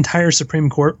 our entire Supreme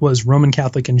Court was Roman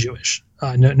Catholic and Jewish.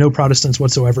 No Protestants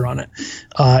whatsoever on it.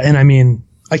 And I mean,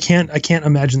 I can't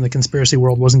imagine the conspiracy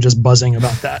world wasn't just buzzing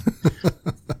about that.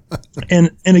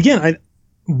 and again,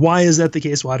 why is that the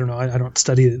case? Well, I don't know. I don't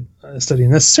study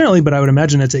necessarily, but I would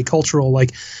imagine it's a cultural,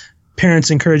 like,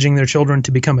 parents encouraging their children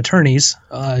to become attorneys,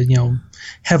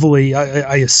 heavily,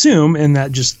 I assume, and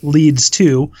that just leads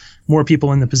to more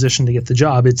people in the position to get the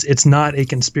job. It's not a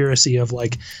conspiracy of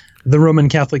like the Roman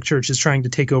Catholic Church is trying to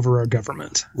take over our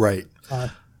government. Right.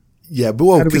 But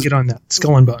how do we get on that?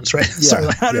 Skull and Bones, right? Yeah,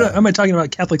 Sorry, am I talking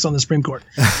about Catholics on the Supreme Court?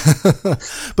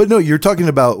 But no, you're talking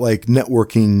about like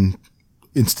networking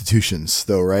institutions,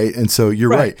 though, right? And so you're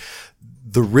right.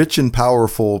 The rich and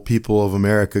powerful people of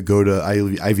America go to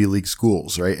Ivy League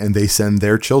schools, right? And they send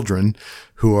their children,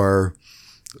 who are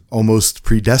almost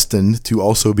predestined to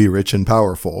also be rich and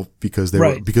powerful because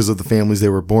because of the families they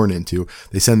were born into.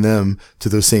 They send them to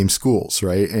those same schools,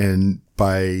 right? And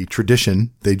by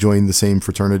tradition, they join the same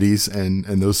fraternities and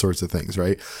those sorts of things,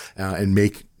 right? And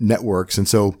make networks. And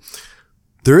so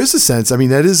there is a sense, I mean,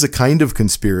 that is a kind of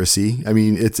conspiracy. I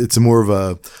mean, it's more of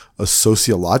a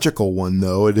sociological one,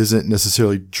 though. It isn't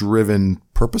necessarily driven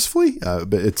purposefully,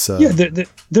 but it's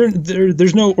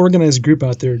there's no organized group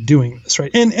out there doing this, right?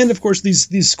 And of course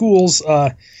these schools,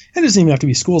 it doesn't even have to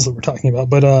be schools that we're talking about,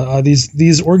 but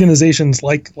these organizations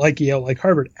like Yale, like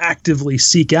Harvard, actively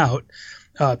seek out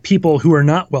people who are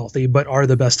not wealthy but are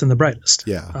the best and the brightest.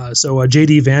 Yeah. So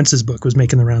J.D. Vance's book was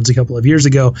making the rounds a couple of years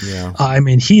ago. Yeah. I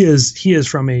mean, he is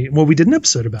from we did an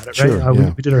episode about it, right? Sure,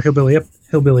 We did our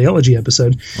Hillbilly Elegy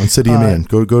episode on City of Man.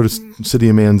 Go to City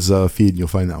of Man's feed, and you'll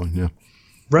find that one. Yeah.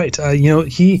 Right.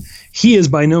 He is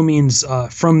by no means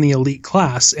from the elite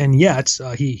class, and yet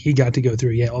he got to go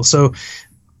through Yale. So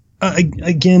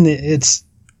again,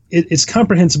 it's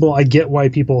comprehensible. I get why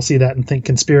people see that and think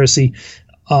conspiracy.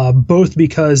 Both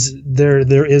because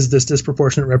there is this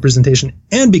disproportionate representation,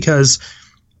 and because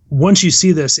once you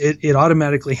see this, it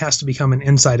automatically has to become an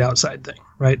inside-outside thing,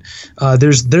 right?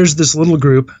 There's this little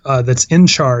group that's in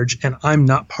charge, and I'm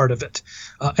not part of it,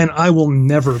 and I will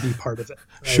never be part of it.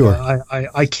 Right? Sure,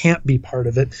 I can't be part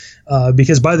of it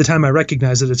because by the time I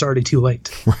recognize it, it's already too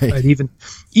late. Right?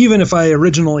 Even if I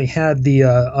originally had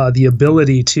the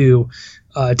ability to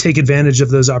take advantage of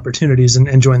those opportunities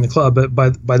and join the club,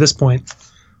 but by this point.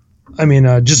 I mean,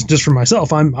 just for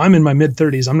myself, I'm in my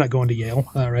mid-30s. I'm not going to Yale,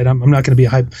 right? I'm not going to be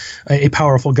a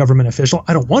powerful government official.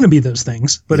 I don't want to be those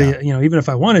things, but even if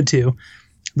I wanted to,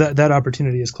 that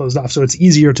opportunity is closed off. So it's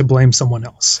easier to blame someone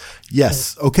else.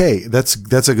 Yes. Okay. That's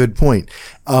a good point.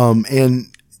 And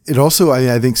it also,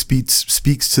 I think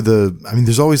speaks to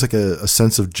there's always like a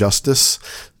sense of justice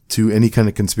to any kind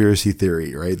of conspiracy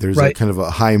theory, right? There's a kind of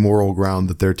a high moral ground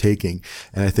that they're taking.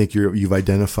 And I think you've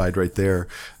identified right there,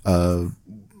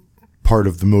 part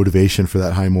of the motivation for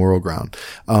that high moral ground.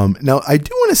 Now I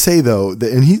do want to say though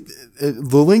that,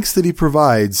 the links that he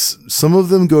provides, some of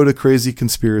them go to crazy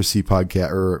conspiracy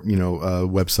podcast or,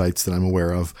 websites that I'm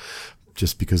aware of,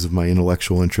 just because of my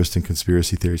intellectual interest in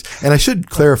conspiracy theories. And I should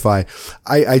clarify,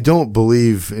 I don't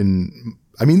believe in,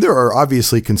 there are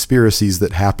obviously conspiracies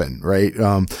that happen, right?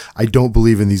 I don't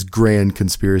believe in these grand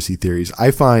conspiracy theories. I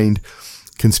find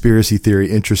conspiracy theory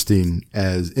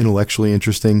intellectually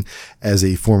interesting as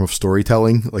a form of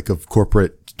storytelling, like of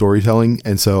corporate storytelling.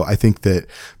 And so I think that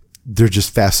they're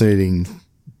just fascinating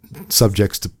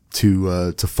subjects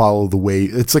to follow the way.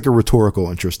 It's like a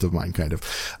rhetorical interest of mine, kind of.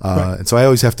 And so I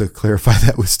always have to clarify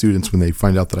that with students when they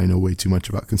find out that I know way too much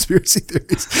about conspiracy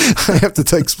theories. I have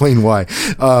to explain why.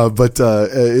 But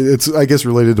it's, I guess,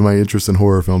 related to my interest in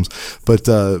horror films. But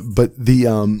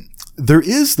there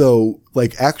is though,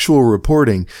 like actual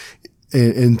reporting,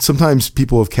 and sometimes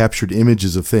people have captured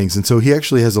images of things. And so he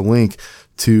actually has a link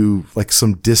to like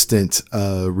some distant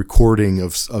recording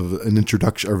of an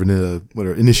introduction of an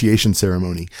initiation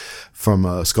ceremony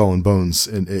from Skull and Bones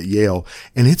at Yale,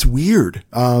 and it's weird.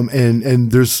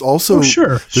 And there's also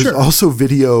also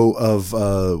video of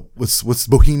what's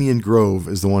Bohemian Grove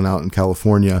is the one out in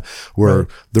California where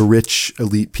the rich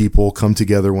elite people come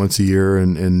together once a year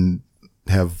and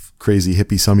have crazy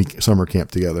hippie summer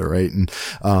camp together, right? And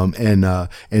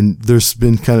there's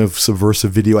been kind of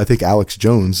subversive video. I think Alex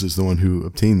Jones is the one who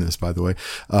obtained this, by the way.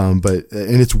 And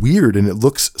it's weird and it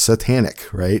looks satanic,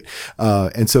 right?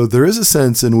 And so there is a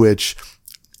sense in which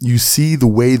you see the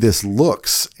way this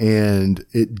looks, and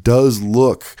it does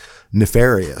look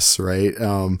nefarious, right?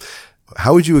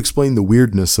 How would you explain the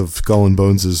weirdness of Skull and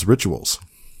Bones' rituals?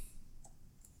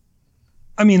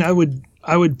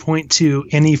 I would point to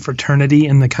any fraternity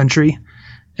in the country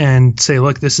and say,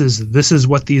 look, this is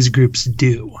what these groups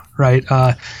do, right?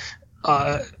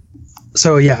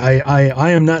 So yeah, I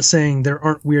am not saying there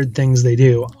aren't weird things they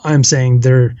do. I'm saying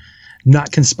they're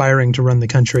not conspiring to run the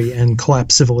country and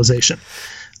collapse civilization.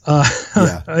 Some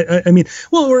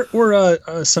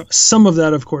of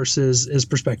that, of course, is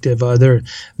perspective. There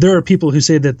are people who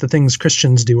say that the things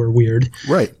Christians do are weird.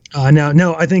 Right.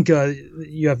 Now, I think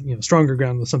you have stronger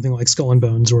ground with something like Skull and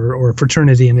Bones or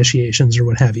fraternity initiations or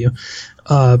what have you.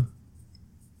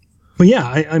 But yeah,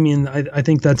 I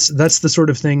think that's the sort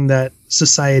of thing that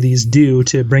societies do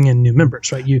to bring in new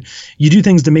members, right? You do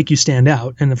things to make you stand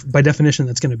out, and by definition,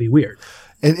 that's going to be weird.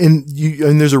 And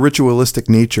there's a ritualistic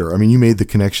nature. You made the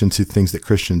connection to things that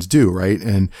Christians do, right?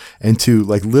 And to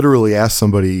like literally ask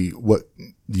somebody what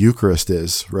the Eucharist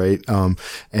is, right?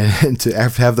 And to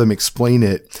have them explain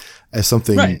it as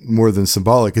something more than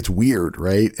symbolic, it's weird,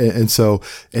 right? And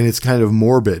it's kind of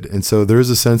morbid. And so there's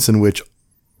a sense in which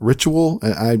ritual,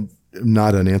 and I'm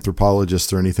not an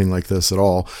anthropologist or anything like this at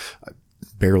all. I've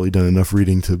barely done enough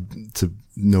reading to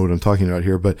know what I'm talking about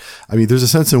here. But there's a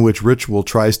sense in which ritual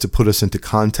tries to put us into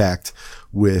contact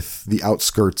with the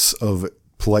outskirts of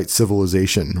polite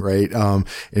civilization, right?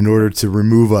 In order to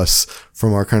remove us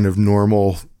from our kind of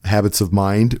normal habits of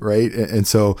mind, right? And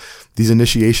so these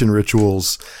initiation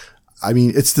rituals,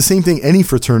 it's the same thing. Any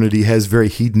fraternity has very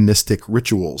hedonistic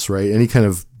rituals, right? Any kind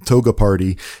of toga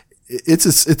party, it's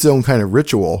its own kind of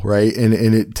ritual, right? And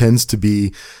it tends to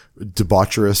be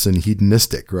debaucherous and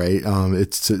hedonistic, right?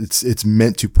 It's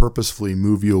meant to purposefully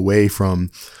move you away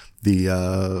from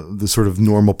the sort of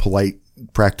normal polite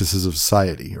practices of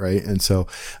society, right? And so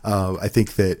I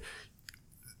think that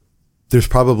there's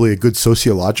probably a good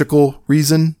sociological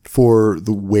reason for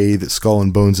the way that Skull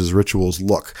and Bones' rituals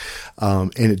look.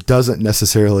 And it doesn't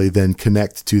necessarily then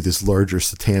connect to this larger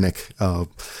satanic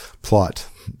plot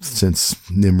since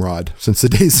Nimrod, since the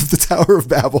days of the Tower of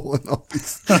Babel and all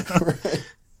these. Right?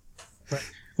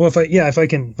 Well, if I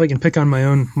can pick on my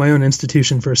own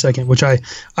institution for a second, which I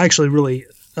actually really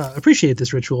appreciate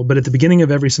this ritual, but at the beginning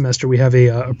of every semester we have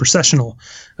a processional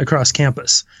across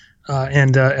campus.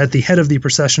 And at the head of the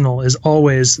processional is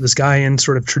always this guy in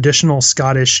sort of traditional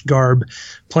Scottish garb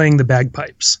playing the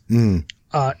bagpipes. And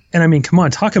come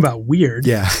on, talk about weird.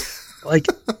 Yeah.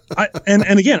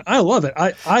 And again, I love it.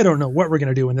 I don't know what we're going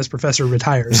to do when this professor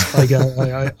retires.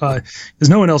 Because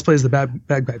no one else plays the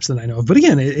bagpipes that I know of. But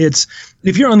again, it's,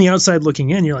 if you're on the outside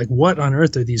looking in, you're like, what on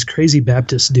earth are these crazy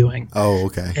Baptists doing? Oh,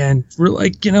 okay. And we're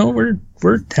like,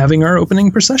 we're having our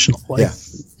opening processional. Yeah.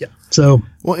 So,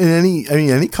 well, in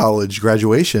any college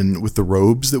graduation with the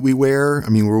robes that we wear,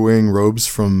 we're wearing robes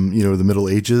from, the Middle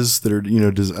Ages that are,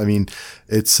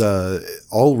 it's,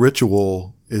 all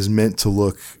ritual is meant to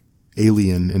look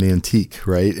alien and antique,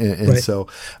 right? And so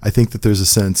I think that there's a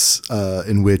sense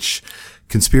in which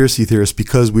conspiracy theorists,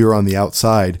 because we are on the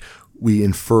outside, we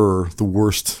infer the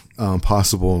worst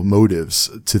possible motives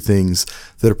to things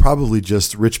that are probably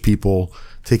just rich people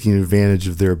taking advantage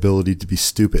of their ability to be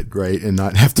stupid, right? And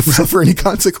not have to suffer any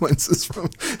consequences from,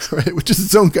 right? Which is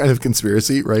its own kind of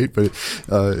conspiracy, right? But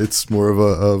it's more of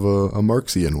a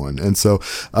Marxian one. So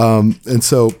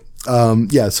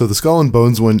the Skull and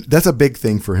Bones one, that's a big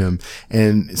thing for him.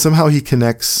 And somehow he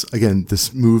connects, again,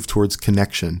 this move towards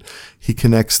connection. He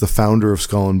connects the founder of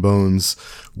Skull and Bones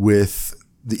with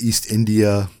the East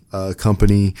India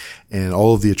Company and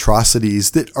all of the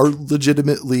atrocities that are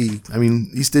legitimately,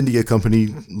 East India Company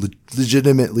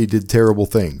legitimately did terrible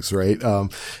things, right?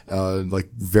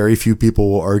 Like very few people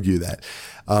will argue that.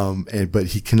 But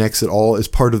he connects it all as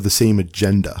part of the same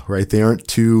agenda, right? They aren't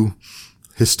two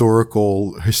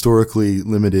historically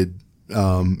limited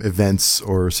events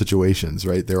or situations,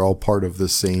 right? They're all part of the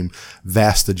same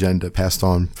vast agenda passed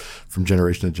on from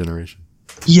generation to generation.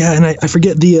 Yeah, and I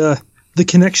forget the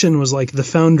connection was like the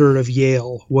founder of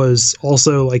Yale was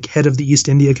also like head of the East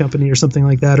India Company or something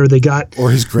like that, or they got or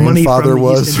his grandfather money from the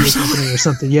was East India Company or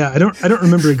something. Yeah, I don't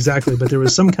remember exactly, but there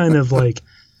was some kind of like,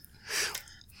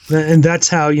 and that's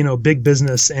how, you know, big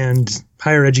business and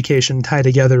higher education tie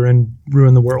together and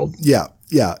ruin the world. Yeah.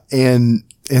 Yeah. And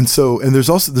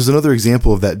there's another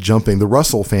example of that jumping, the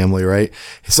Russell family, right?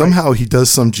 Somehow he does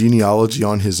some genealogy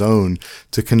on his own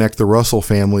to connect the Russell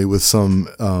family with some,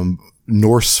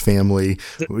 Norse family.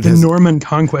 The Norman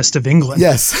conquest of England.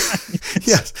 Yes.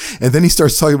 Yes. And then he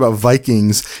starts talking about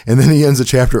Vikings, and then he ends a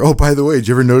chapter. Oh, by the way, did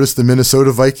you ever notice the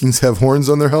Minnesota Vikings have horns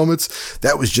on their helmets?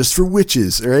 That was just for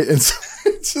witches, right? And so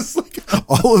it's just like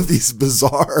all of these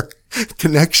bizarre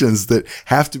connections that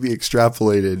have to be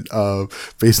extrapolated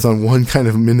based on one kind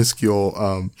of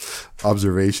minuscule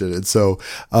observation. And so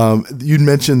you'd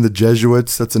mentioned the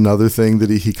Jesuits. That's another thing that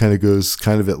he kind of goes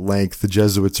kind of at length. The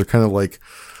Jesuits are kind of like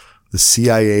the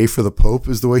CIA for the Pope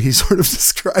is the way he sort of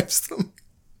describes them.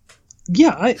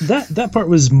 Yeah, that part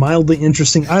was mildly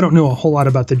interesting. I don't know a whole lot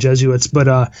about the Jesuits,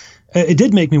 but it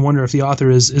did make me wonder if the author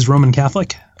is Roman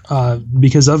Catholic,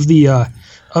 because of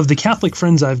the Catholic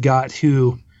friends I've got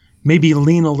who maybe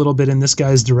lean a little bit in this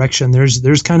guy's direction.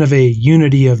 There's kind of a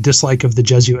unity of dislike of the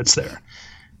Jesuits there.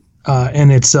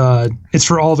 And it's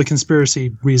for all the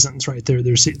conspiracy reasons, right? They're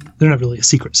not really a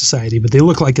secret society, but they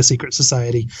look like a secret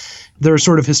society. They're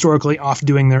sort of historically off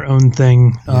doing their own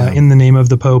thing, in the name of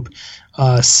the Pope,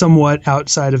 somewhat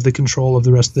outside of the control of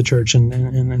the rest of the church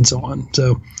and so on.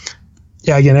 So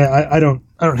yeah, again, I don't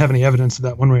have any evidence of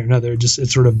that one way or another. It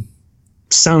sort of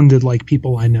sounded like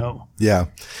people I know. Yeah.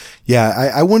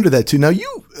 Yeah. I wonder that too. Now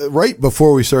you, right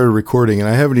before we started recording, and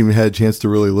I haven't even had a chance to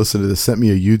really listen to this, sent me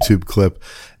a YouTube clip.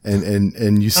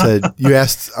 And you said, you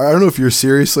asked, I don't know if you're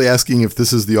seriously asking if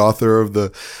this is the author of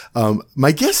the,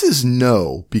 my guess is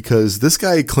no, because this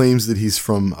guy claims that he's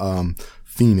from,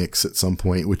 Phoenix at some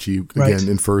point, which he again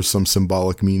infers some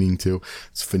symbolic meaning to.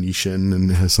 It's Phoenician and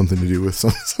has something to do with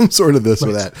some sort of this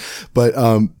or that.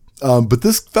 But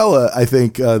this fella, I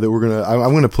think, that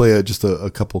I'm going to play just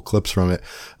a couple clips from it.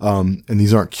 And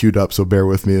these aren't queued up, so bear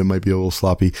with me. It might be a little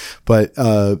sloppy, but,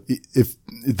 if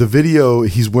the video,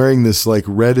 he's wearing this like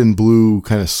red and blue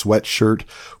kind of sweatshirt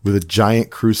with a giant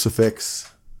crucifix.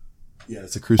 Yeah,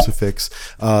 it's a crucifix,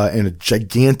 and a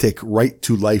gigantic right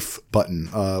to life button,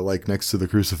 like next to the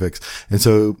crucifix. And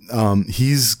so,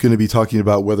 he's going to be talking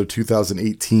about whether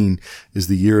 2018 is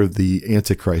the year of the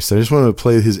Antichrist. I just wanted to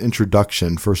play his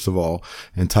introduction, first of all,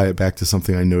 and tie it back to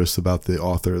something I noticed about the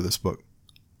author of this book.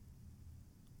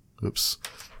 Oops.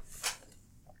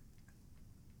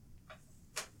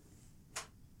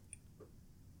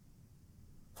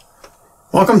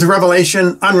 Welcome to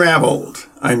Revelation Unraveled.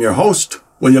 I'm your host,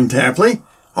 William Tapley,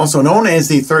 also known as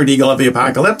the third eagle of the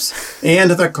apocalypse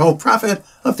and the co-prophet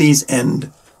of these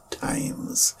end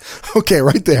times. Okay,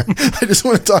 right there. I just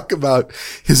want to talk about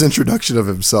his introduction of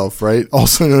himself, right?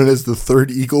 Also known as the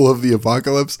third eagle of the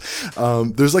apocalypse.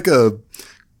 There's like a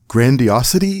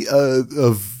grandiosity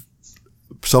of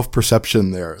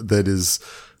self-perception there that is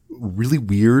really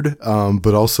weird,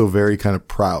 but also very kind of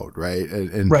proud, right?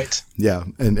 And right. Yeah.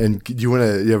 And you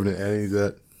have any of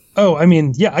that? Oh, I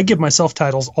mean, yeah, I give myself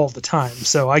titles all the time,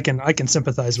 so I can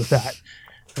sympathize with that,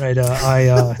 right?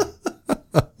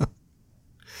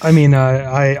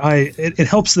 It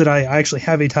helps that I actually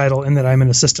have a title in that I'm an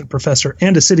assistant professor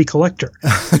and a city collector.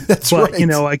 That's but, right. You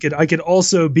know, I could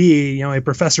also be, you know, a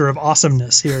professor of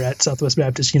awesomeness here at Southwest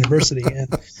Baptist University and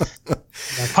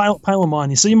pile them on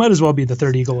you. So you might as well be the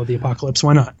third eagle of the apocalypse.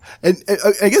 Why not? And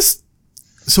I guess,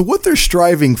 so what they're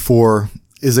striving for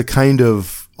is a kind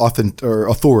of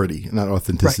authority, not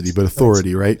authenticity, but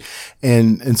authority, right?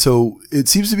 And so it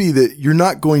seems to be that you're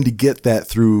not going to get that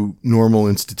through normal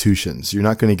institutions. You're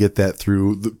not going to get that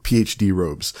through the PhD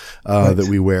robes that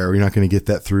we wear. You're not going to get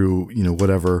that through,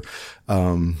 whatever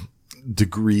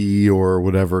degree or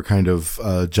whatever kind of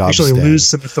job actually status. Lose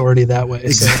some authority that way.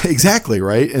 Exactly,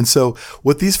 right? And so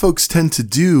what these folks tend to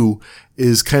do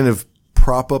is kind of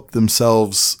prop up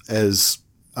themselves as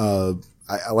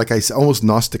like I said, almost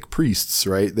Gnostic priests,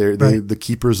 right? They're the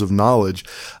keepers of knowledge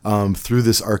through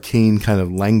this arcane kind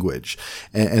of language.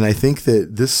 And I think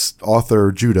that this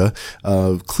author, Judah,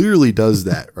 clearly does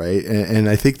that, right? And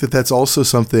I think that that's also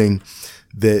something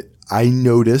that I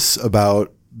notice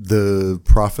about the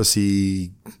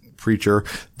prophecy preacher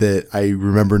that I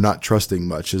remember not trusting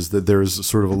much, is that there's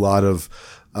sort of a lot of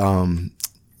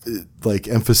like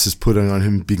emphasis put on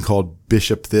him being called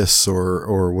bishop this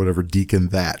or whatever, deacon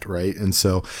that, right? And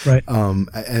so and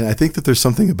I think that there's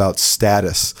something about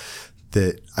status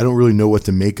that I don't really know what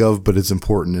to make of, but it's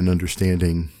important in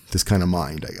understanding this kind of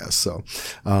mind, I guess. So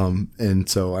and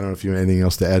so I don't know if you have anything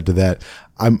else to add to that.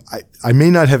 I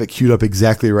may not have it queued up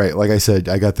exactly right. Like I said,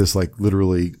 I got this like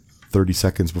literally 30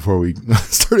 seconds before we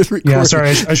started recording. Yeah, sorry,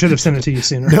 I should have sent it to you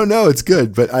sooner. No, it's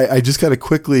good. But I just kind of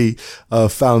quickly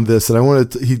found this, and I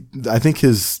wanted to, I think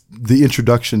the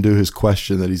introduction to his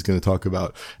question that he's going to talk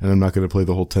about, and I'm not going to play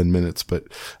the whole 10 minutes, but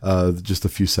just a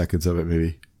few seconds of it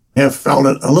maybe. I have felt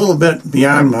it a little bit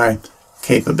beyond my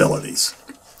capabilities.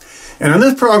 And in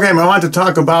this program, I want to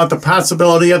talk about the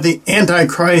possibility of the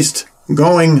Antichrist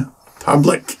going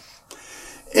public.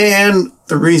 And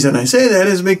the reason I say that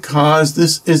is because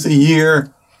this is the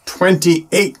year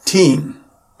 2018.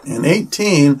 And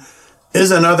 18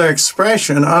 is another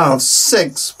expression of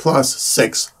 6 plus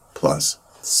 6 plus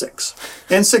 6.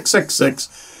 And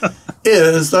 666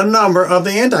 is the number of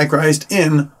the Antichrist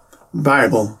in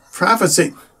Bible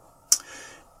prophecy.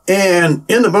 And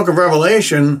in the book of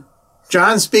Revelation,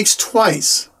 John speaks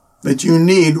twice that you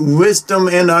need wisdom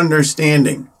and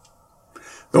understanding.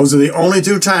 Those are the only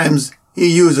two times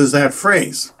he uses that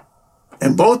phrase.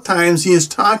 And both times he is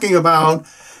talking about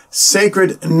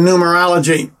sacred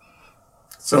numerology.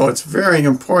 So it's very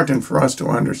important for us to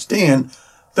understand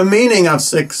the meaning of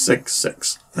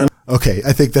 666. Okay,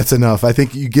 I think that's enough. I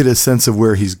think you get a sense of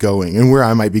where he's going and where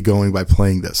I might be going by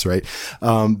playing this, right?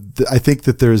 I think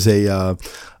that there's a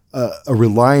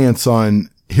reliance on,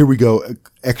 here we go,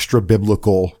 extra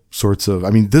biblical sorts of,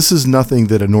 this is nothing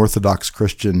that an Orthodox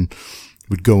Christian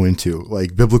would go into,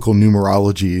 like biblical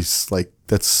numerologies, like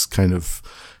that's kind of,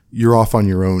 you're off on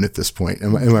your own at this point.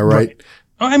 Am I right?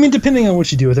 Depending on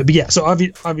what you do with it. But yeah, so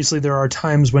obviously there are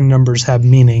times when numbers have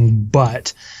meaning,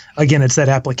 but again, it's that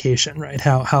application, right?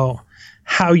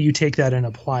 How you take that and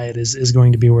apply it is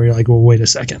going to be where you're like, well, wait a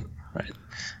second, right?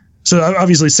 So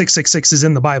obviously 666 is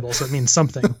in the Bible, so it means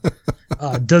something.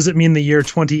 Does it mean the year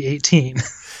 2018?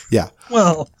 Yeah.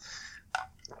 Well,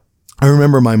 I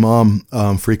remember my mom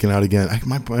freaking out again.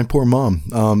 My poor mom.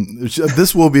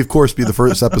 This will of course be the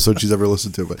first episode she's ever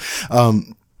listened to,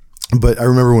 but I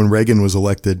remember when Reagan was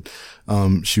elected,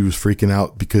 she was freaking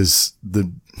out because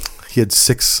he had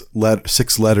six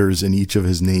letters in each of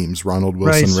his names, Ronald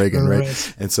Wilson Reagan,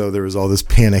 right? And so there was all this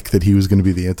panic that he was going to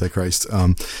be the Antichrist.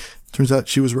 Turns out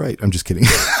she was right. I'm just kidding.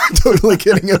 I'm totally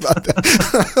kidding about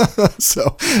that.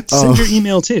 So send your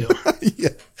email too. Yeah,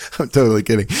 I'm totally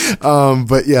kidding.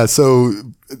 But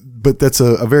that's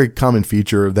a very common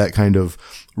feature of that kind of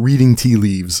reading tea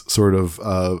leaves sort of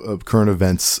current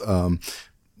events,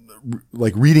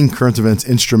 like reading current events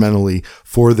instrumentally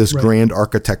for this grand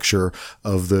architecture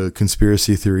of the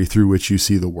conspiracy theory through which you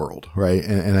see the world, right?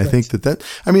 And I think that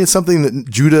it's something that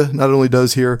Judah not only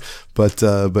does here, but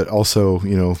also,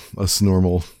 us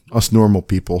normal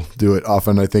people do it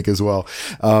often, I think, as well.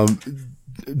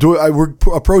 We're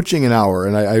approaching an hour,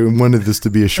 and I wanted this to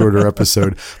be a shorter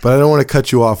episode, but I don't want to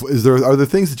cut you off. Are there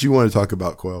things that you want to talk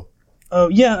about, Coyle? Oh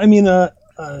yeah,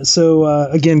 so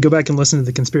again, go back and listen to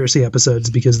the conspiracy episodes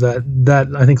because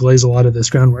that I think lays a lot of this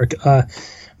groundwork. But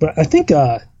I think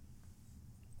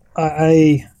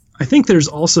I think there's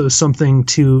also something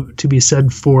to be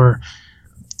said for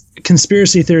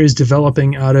conspiracy theories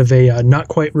developing out of a not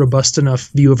quite robust enough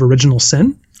view of original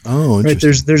sin. Oh, interesting.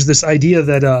 Right? There's this idea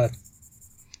that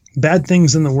bad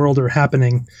things in the world are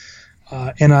happening,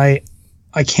 and I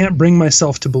can't bring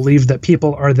myself to believe that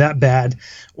people are that bad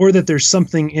or that there's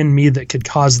something in me that could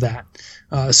cause that.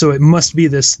 So it must be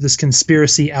this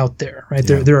conspiracy out there, right?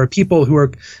 Yeah. There are people who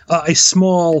are a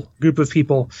small group of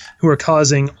people who are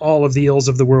causing all of the ills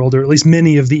of the world, or at least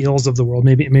many of the ills of the world,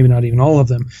 maybe not even all of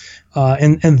them.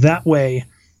 And that way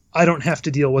I don't have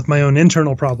to deal with my own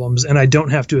internal problems, and I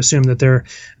don't have to assume that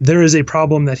there is a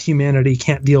problem that humanity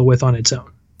can't deal with on its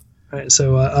own. Right?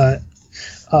 So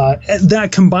that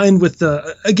combined with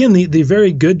the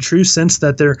very good true sense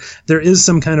that there is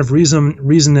some kind of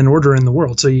reason and order in the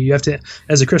world. So you have to,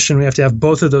 as a Christian, we have to have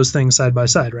both of those things side by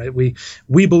side, right? We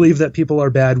believe that people are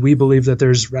bad. We believe that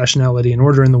there's rationality and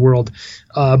order in the world.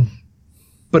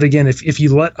 But again, if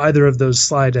you let either of those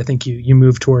slide, I think you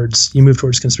move towards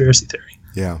conspiracy theory.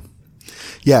 Yeah,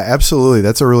 absolutely.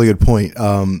 That's a really good point.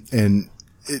 And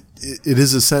it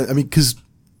is a sense. I mean, because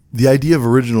the idea of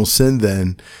original sin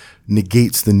then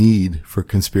negates the need for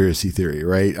conspiracy theory,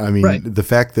 right? I mean, the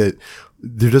fact that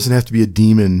there doesn't have to be a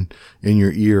demon in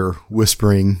your ear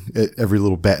whispering at every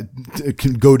little bad,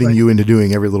 goading you into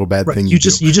doing every little bad thing you do.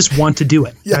 You just want to do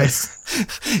it. Yes.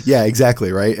 Right? Yeah,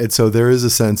 exactly. Right. And so there is a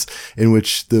sense in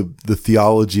which the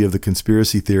theology of the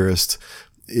conspiracy theorist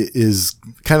is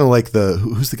kind of like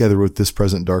who's the guy that wrote This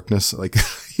Present Darkness? Like,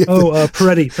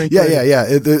 Peretti. Frank Peretti. Yeah.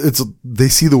 It's they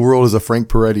see the world as a Frank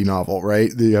Peretti novel,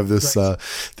 right? You have this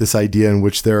this idea in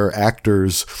which there are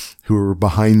actors who are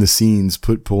behind the scenes,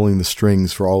 pulling the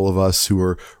strings for all of us who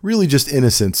are really just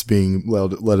innocents being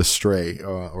led astray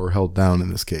or held down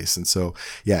in this case. And so,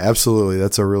 yeah, absolutely,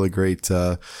 that's a really great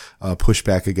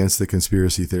pushback against the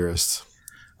conspiracy theorists.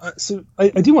 So I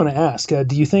do want to ask,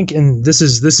 do you think, and this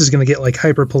is going to get like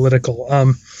hyper political,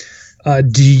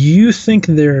 do you think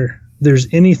there's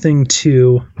anything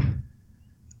to,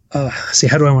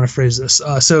 how do I want to phrase this?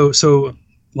 So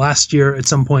last year at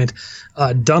some point,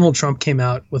 Donald Trump came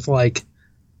out with like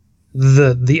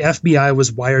the FBI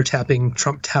was wiretapping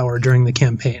Trump Tower during the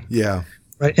campaign. Yeah.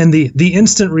 Right. And the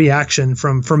instant reaction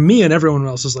from me and everyone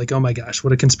else was like, oh my gosh,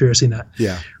 what a conspiracy nut.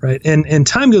 Yeah. Right. And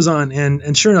time goes on.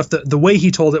 And sure enough, the way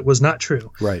he told it was not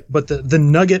true. Right. But the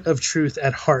nugget of truth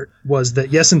at heart was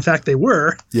that, yes, in fact, they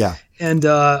were. Yeah. And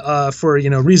for,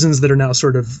 reasons that are now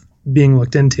sort of being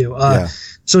looked into.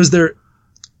 So is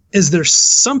there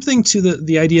something to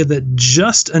the idea that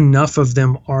just enough of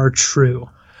them are true?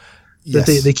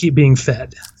 That they keep being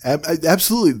fed?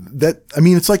 Absolutely.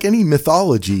 It's like any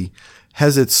mythology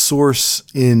has its source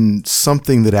in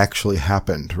something that actually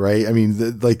happened, right? I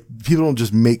mean, like people don't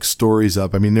just make stories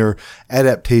up. I mean, they're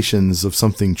adaptations of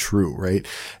something true, right?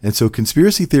 And so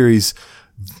conspiracy theories,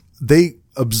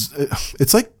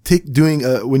 it's like doing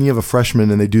when you have a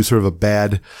freshman and they do sort of a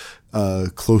bad,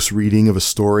 close reading of a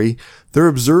story. They're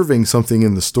observing something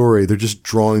in the story. They're just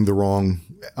drawing the wrong,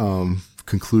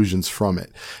 conclusions from it.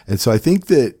 And so I think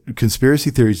that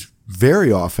conspiracy theories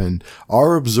very often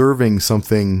are observing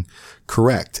something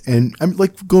correct. And I'm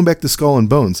like going back to Skull and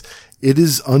Bones. It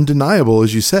is undeniable,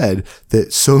 as you said,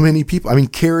 that so many people, I mean,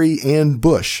 Kerry and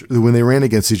Bush, when they ran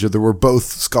against each other, were both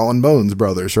Skull and Bones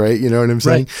brothers, right? You know what I'm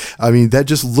saying? Right. I mean, that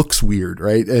just looks weird,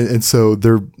 right? And so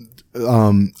they're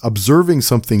observing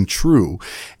something true.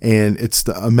 And it's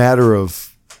a matter of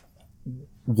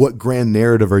what grand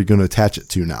narrative are you going to attach it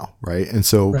to now, right? And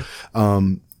so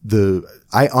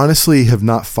I honestly have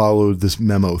not followed this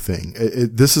memo thing.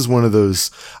 This is one of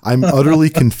those, I'm utterly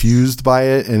confused by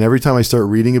it. And every time I start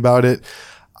reading about it,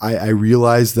 I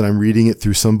realize that I'm reading it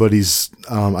through somebody's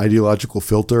ideological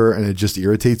filter, and it just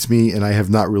irritates me, and I have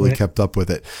not really kept up with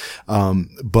it.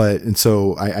 And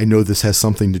so I know this has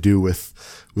something to do with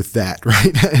that,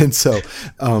 right? And so,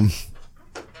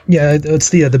 yeah, it's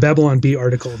the Babylon Bee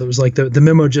article that was like the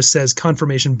memo just says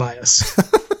confirmation bias.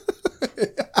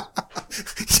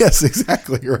 Yes,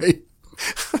 exactly. Right.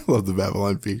 I love the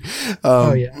Babylon Bee.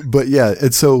 Yeah. But yeah,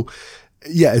 and so,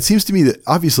 yeah, it seems to me that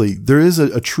obviously there is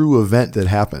a true event that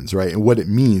happens, right? And what it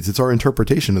means, it's our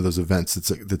interpretation of those events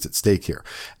that's at stake here.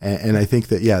 And I think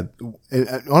that, yeah,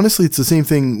 and honestly, it's the same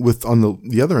thing with on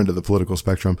the other end of the political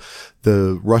spectrum,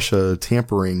 the Russia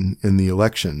tampering in the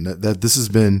election, that this has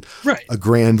been a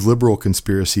grand liberal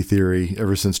conspiracy theory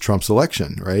ever since Trump's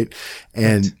election, right?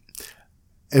 And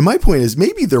my point is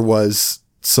maybe there was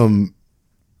some,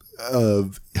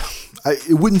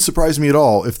 it wouldn't surprise me at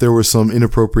all if there was some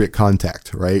inappropriate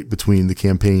contact, right, between the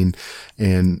campaign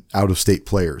and out-of-state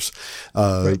players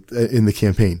in the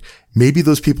campaign. Maybe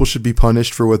those people should be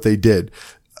punished for what they did.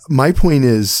 My point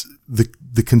is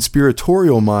the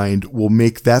conspiratorial mind will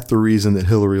make that the reason that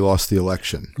Hillary lost the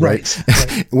election, right?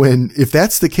 If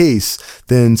that's the case,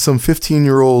 then some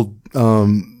 15-year-old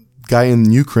guy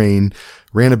in Ukraine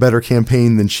ran a better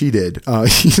campaign than she did,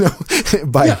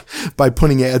 by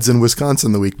putting ads in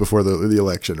Wisconsin the week before the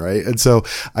election, right? And so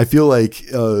I feel like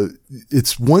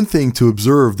it's one thing to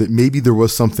observe that maybe there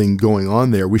was something going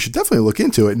on there. We should definitely look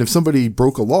into it. And if somebody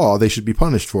broke a law, they should be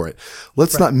punished for it.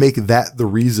 Let's not make that the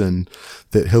reason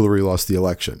that Hillary lost the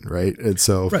election, right? And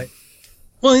so,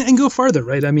 Well, and go farther,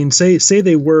 right? I mean, say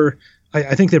they were.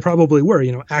 I think they probably were,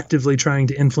 actively trying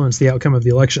to influence the outcome of the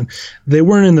election. They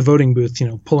weren't in the voting booth,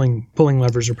 pulling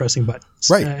levers or pressing buttons.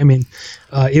 Right. I mean,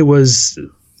 it was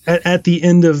at the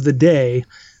end of the day.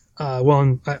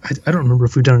 Well, I don't remember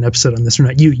if we've done an episode on this or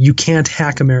not. You can't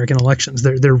hack American elections.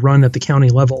 They're run at the county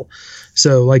level.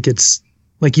 So it's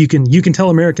like you can tell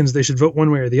Americans they should vote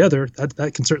one way or the other.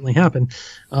 That can certainly happen.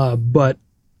 But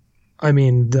I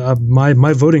mean,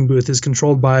 my voting booth is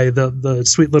controlled by the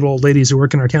sweet little old ladies who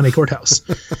work in our county courthouse.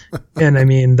 And I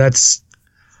mean, they're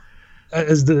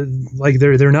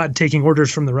not taking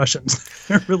orders from the Russians.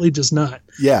 They're really just not.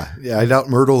 Yeah. I doubt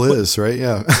Myrtle is, right?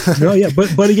 Yeah. No, yeah,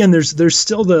 but again, there's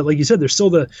still like you said, there's still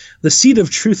the seed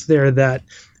of truth there that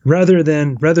rather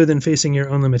than facing your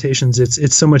own limitations,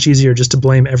 it's so much easier just to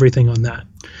blame everything on that,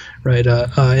 right?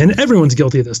 And everyone's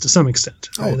guilty of this to some extent.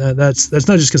 Right? That's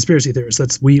not just conspiracy theorists.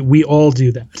 That's we all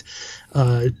do that.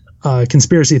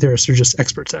 Conspiracy theorists are just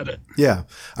experts at it. Yeah.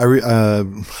 I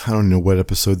don't know what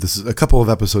episode this is. A couple of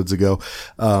episodes ago,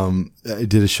 I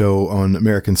did a show on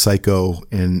American Psycho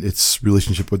and its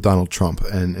relationship with Donald Trump.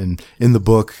 And in the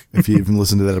book, if you even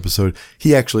listen to that episode,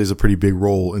 he actually has a pretty big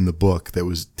role in the book that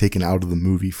was taken out of the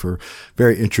movie for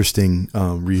very interesting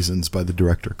reasons by the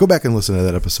director. Go back and listen to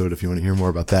that episode if you want to hear more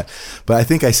about that. But I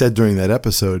think I said during that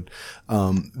episode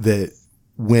that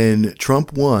when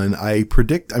Trump won,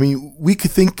 we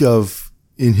could think of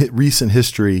in recent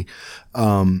history,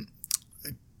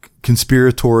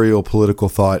 conspiratorial political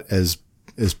thought as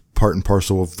part and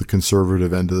parcel of the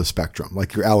conservative end of the spectrum,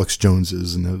 like your Alex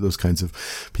Joneses and those kinds of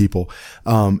people.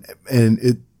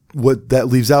 What that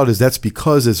leaves out is that's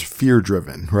because it's fear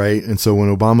driven, right? And so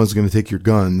when Obama's going to take your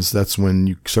guns, that's when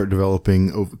you start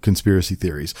developing conspiracy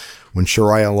theories. When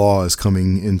Sharia law is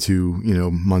coming into,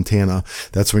 Montana,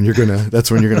 that's when you're going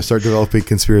to start developing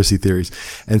conspiracy theories.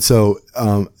 And so,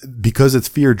 because it's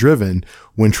fear driven,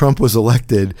 when Trump was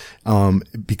elected,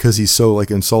 because he's so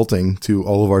insulting to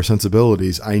all of our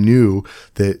sensibilities, I knew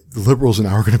that the liberals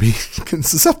now are going to be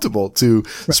susceptible to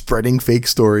spreading fake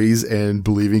stories and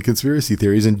believing conspiracy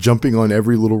theories and jumping on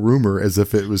every little rumor as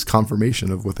if it was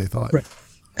confirmation of what they thought. Right.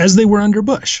 As they were under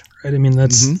Bush, right? I mean,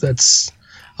 that's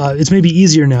it's maybe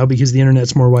easier now because the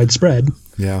internet's more widespread.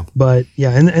 Yeah. But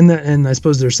yeah, and I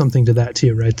suppose there's something to that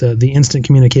too, right? The instant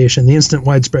communication, the instant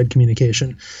widespread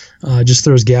communication, just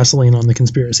throws gasoline on the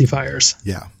conspiracy fires.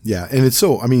 Yeah. Yeah. And it's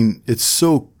so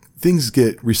things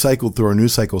get recycled through our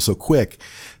news cycle so quick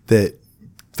that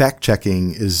fact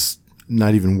checking is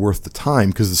not even worth the time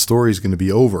because the story is going to be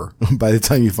over by the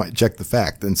time you check the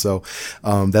fact. And so,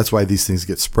 that's why these things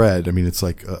get spread. I mean, it's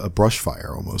like a brush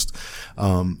fire almost.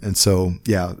 And so,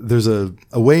 yeah, there's a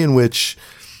way in which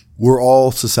we're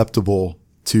all susceptible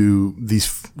to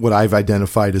these, what I've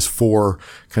identified as 4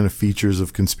 kind of features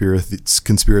of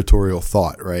conspiratorial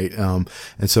thought. Right. And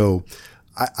so,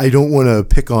 I don't want to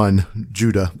pick on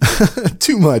Judah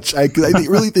too much. I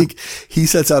really think he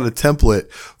sets out a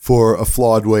template for a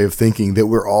flawed way of thinking that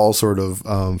we're all sort of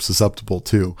susceptible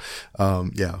to.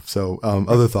 Yeah. So,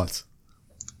 other thoughts?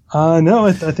 No,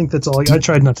 I think that's all. I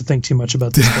tried not to think too much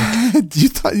about this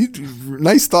book.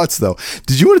 Nice thoughts, though.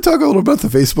 Did you want to talk a little about the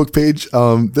Facebook page?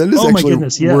 That is actually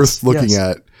worth looking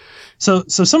at. So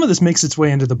some of this makes its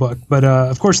way into the book, but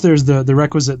of course there's the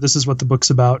requisite. This is what the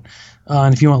book's about,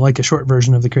 and if you want a short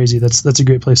version of the crazy, that's a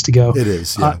great place to go. It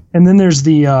is, yeah. And then there's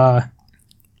the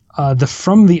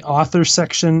from the author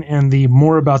section and the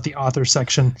more about the author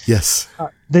section. Yes,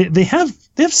 they have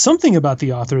something about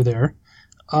the author there.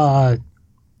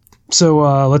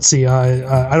 So let's see.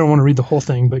 I don't want to read the whole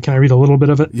thing, but can I read a little bit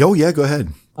of it? Oh yeah, go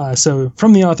ahead. So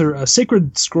from the author, A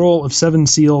Sacred Scroll of 7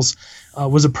 Seals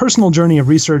was a personal journey of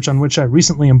research on which I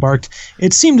recently embarked.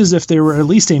 It seemed as if there were at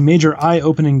least a major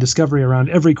eye-opening discovery around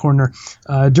every corner.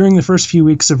 During the first few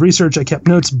weeks of research, I kept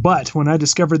notes, but when I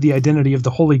discovered the identity of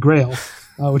the Holy Grail,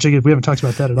 which we haven't talked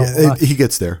about that at all. He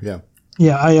gets there, yeah.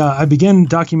 Yeah, I began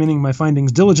documenting my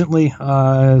findings diligently, so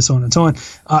on and so on.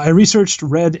 I researched,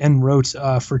 read, and wrote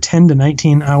for 10 to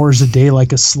 19 hours a day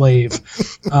like a slave.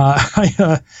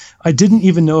 I didn't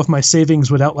even know if my savings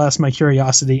would outlast my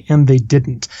curiosity, and they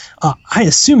didn't. I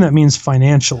assume that means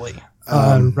financially,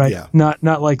 right? Yeah.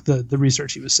 Not like the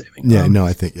research he was saving. Yeah, no,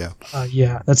 I think, yeah.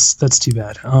 Yeah, that's too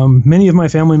bad. Many of my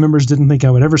family members didn't think I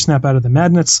would ever snap out of the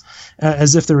madness,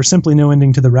 as if there was simply no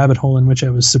ending to the rabbit hole in which I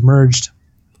was submerged.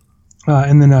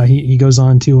 And then he goes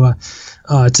on to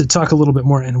talk a little bit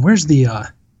more. And where's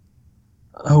the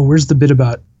bit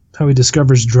about how he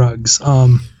discovers drugs?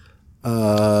 So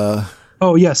I'd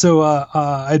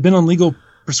been on legal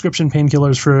prescription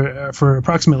painkillers for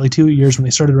approximately 2 years when I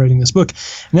started writing this book.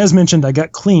 And as mentioned, I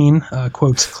got clean,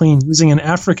 quotes, clean, using an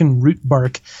African root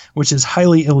bark, which is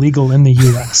highly illegal in the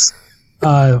U.S.,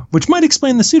 which might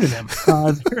explain the pseudonym.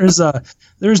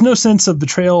 There's no sense of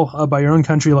betrayal by your own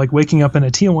country like waking up in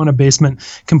a Tijuana basement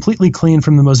completely clean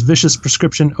from the most vicious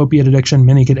prescription opiate addiction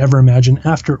many could ever imagine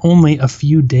after only a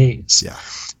few days. Yeah.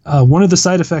 One of the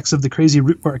side effects of the crazy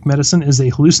root bark medicine is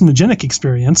a hallucinogenic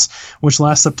experience, which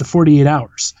lasts up to 48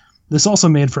 hours. This also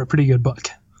made for a pretty good book.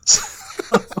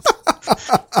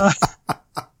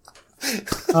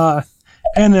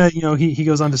 He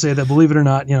goes on to say that, believe it or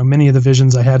not, many of the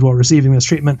visions I had while receiving this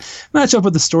treatment match up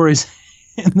with the stories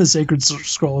in the sacred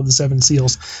scroll of the seven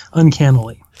seals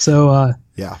uncannily. So,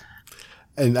 yeah.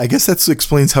 And I guess that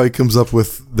explains how he comes up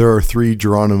with there are 3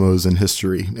 Geronimos in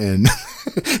history and,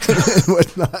 and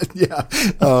whatnot. Yeah.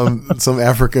 Some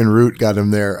African root got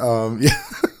him there. Yeah.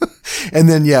 And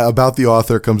then, about the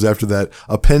author comes after that.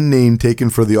 A pen name taken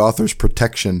for the author's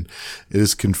protection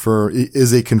is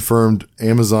a confirmed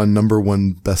Amazon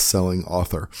 #1 best-selling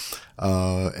author.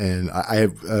 And I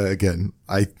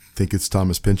think it's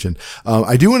Thomas Pynchon.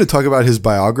 I do want to talk about his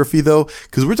biography though,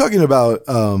 because we're talking about,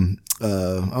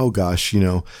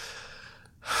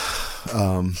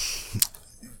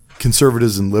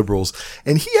 conservatives and liberals,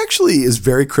 and he actually is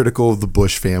very critical of the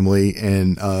Bush family,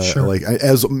 and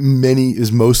as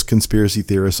most conspiracy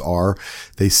theorists are,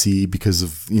 they see because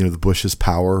of the Bush's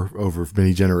power over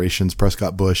many generations.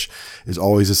 Prescott Bush is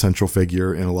always a central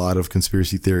figure in a lot of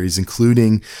conspiracy theories,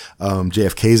 including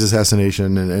JFK's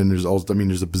assassination, and there's a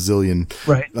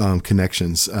bazillion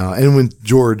connections. And when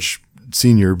George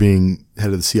Senior being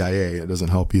head of the CIA, it doesn't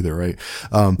help either, right?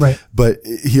 But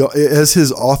he, as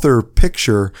his author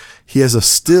picture, he has a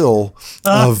still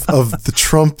of the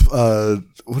Trump.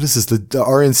 What is this? The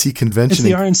RNC convention.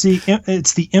 It's the RNC.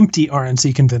 It's the empty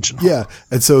RNC convention. Yeah,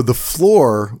 and so the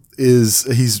floor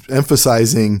he's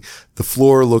emphasizing the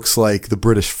floor looks like the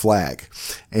British flag,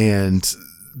 and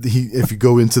if you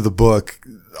go into the book,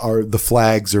 the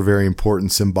flags are very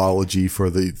important symbology for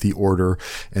the order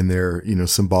and their,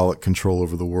 symbolic control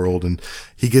over the world. And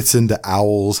he gets into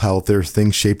owls, how there's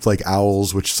things shaped like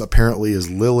owls, which apparently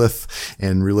is Lilith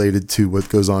and related to what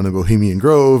goes on in Bohemian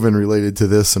Grove and related to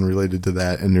this and related to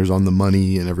that. And there's on the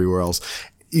money and everywhere else.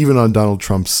 Even on Donald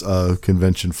Trump's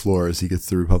convention floor, as he gets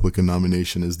the Republican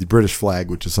nomination, is the British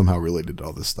flag, which is somehow related to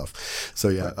all this stuff. So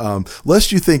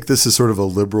lest you think this is sort of a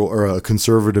liberal or a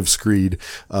conservative screed,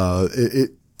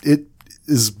 it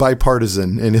is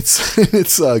bipartisan in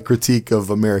its critique of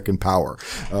American power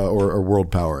or world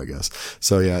power, I guess.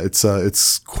 So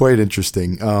it's quite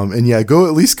interesting. Go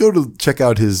to check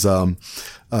out his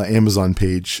Amazon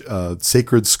page.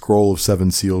 Sacred Scroll of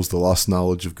Seven Seals: The Lost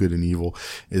Knowledge of Good and Evil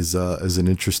is an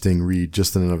interesting read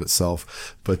just in and of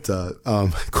itself. But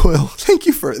Coyle, thank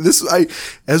you for this.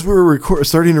 As we were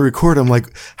starting to record, I'm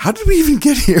like, how did we even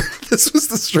get here? This was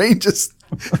the strangest.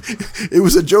 It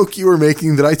was a joke you were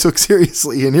making that I took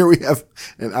seriously, and here we have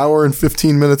an hour and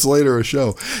 15 minutes later a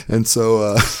show. And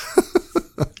so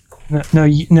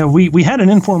No, we had an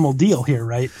informal deal here,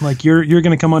 right? Like you're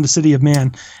going to come on to City of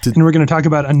Man, and we're going to talk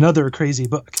about another crazy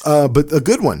book. But a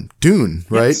good one, Dune,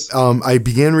 right? Yes. I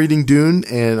began reading Dune,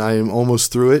 and I am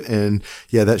almost through it, and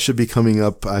that should be coming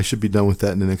up. I should be done with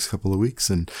that in the next couple of weeks,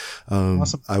 and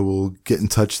awesome. I will get in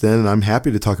touch then, and I'm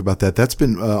happy to talk about that. That's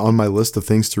been on my list of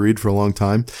things to read for a long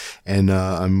time, and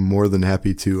I'm more than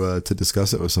happy to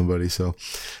discuss it with somebody. So,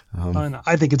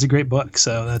 I think it's a great book.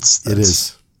 So that's it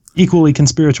is. Equally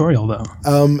conspiratorial, though.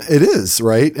 It is,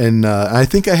 right? And I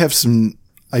think I have some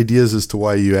ideas as to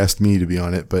why you asked me to be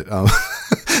on it, but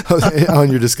on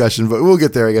your discussion. But we'll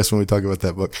get there, I guess, when we talk about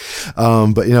that book.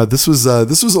 But this was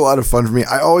a lot of fun for me.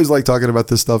 I always like talking about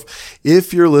this stuff.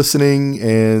 If you're listening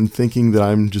and thinking that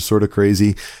I'm just sort of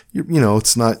crazy,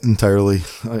 it's not entirely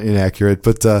inaccurate.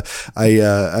 But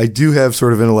I do have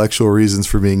sort of intellectual reasons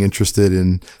for being interested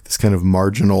in this kind of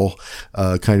marginal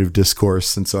kind of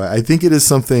discourse, and so I think it is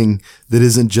something that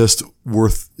isn't just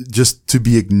to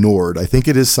be ignored. I think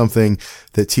it is something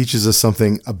that teaches us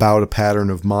something about a pattern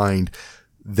of mind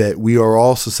that we are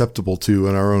all susceptible to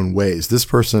in our own ways. This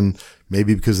person,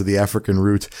 maybe because of the African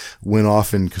root, went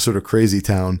off in sort of crazy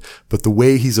town, but the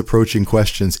way he's approaching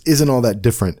questions isn't all that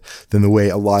different than the way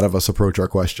a lot of us approach our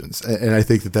questions. And I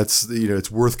think that's,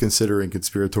 it's worth considering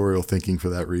conspiratorial thinking for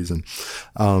that reason.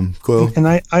 Coyle? And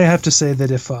I have to say that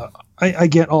if, I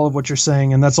get all of what you're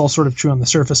saying, and that's all sort of true on the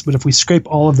surface, but if we scrape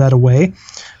all of that away,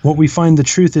 what we find the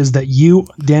truth is that you,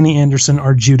 Danny Anderson,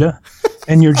 are Judah,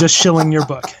 and you're just shilling your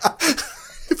book.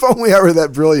 If only I were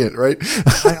that brilliant, right?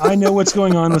 I know what's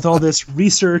going on with all this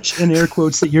research and air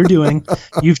quotes that you're doing.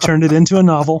 You've turned it into a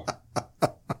novel.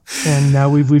 And now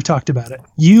we've talked about it.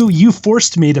 You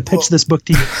forced me to pitch this book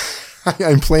to you.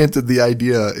 I implanted the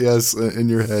idea, yes, in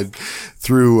your head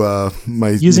through my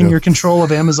using your control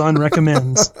of Amazon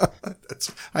recommends.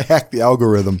 I hacked the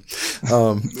algorithm,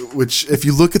 which if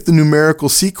you look at the numerical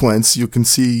sequence, you can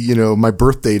see, my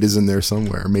birth date is in there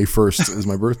somewhere. May 1st is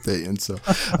my birthday, and so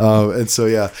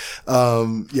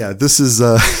this is.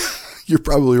 You're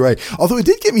probably right. Although it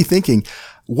did get me thinking,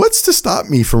 what's to stop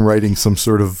me from writing some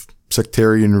sort of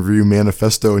Sectarian review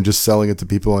manifesto and just selling it to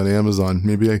people on Amazon?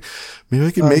 Maybe I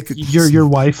could make your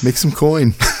wife make some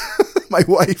coin. My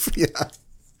wife, yeah,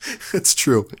 it's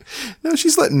true. No,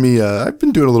 she's letting me. I've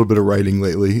been doing a little bit of writing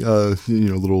lately.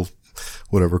 Little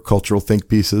whatever cultural think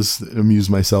pieces, amuse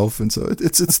myself, and so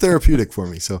it's therapeutic for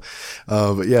me. So,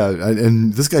 but yeah,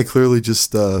 and this guy clearly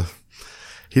just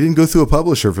he didn't go through a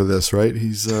publisher for this, right?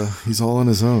 He's all on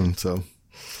his own. So.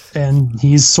 And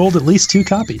he's sold at least 2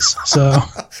 copies. So,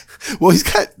 well, he's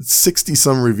got 60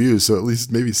 some reviews, so at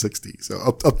least maybe 60. So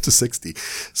up to 60.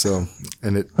 So,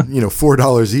 and it,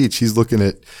 $4 each. He's looking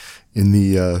at in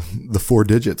the 4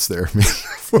 digits there.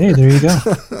 Hey, there you go.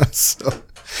 So,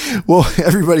 well,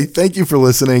 everybody, thank you for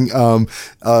listening.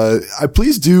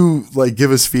 Please do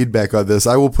give us feedback on this.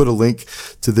 I will put a link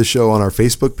to the show on our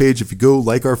Facebook page. If you go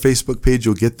like our Facebook page,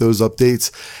 you'll get those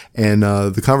updates. And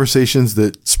the conversations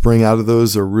that spring out of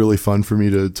those are really fun for me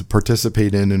to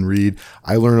participate in and read.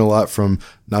 I learn a lot from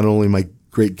not only my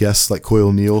great guests like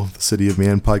Coyle Neal, the City of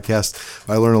Man podcast.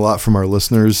 I learn a lot from our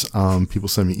listeners. People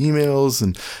send me emails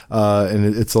and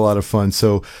it's a lot of fun.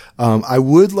 So, I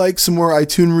would like some more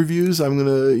iTunes reviews. I'm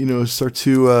going to, start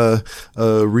to,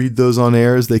 read those on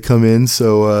air as they come in.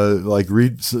 So, go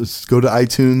to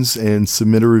iTunes and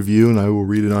submit a review and I will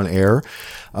read it on air.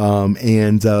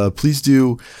 Please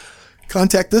do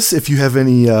contact us if you have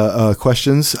any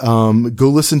questions. Go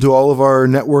listen to all of our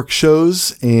network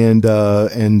shows and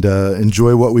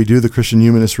enjoy what we do, the Christian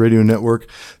Humanist Radio Network.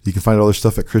 You can find all their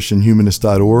stuff at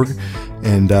christianhumanist.org.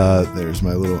 And there's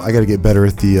my little, I got to get better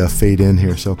at the fade in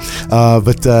here. So,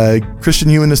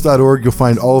 christianhumanist.org, you'll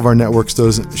find all of our network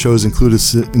shows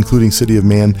including City of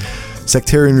Man.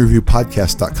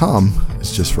 SectarianReviewPodcast.com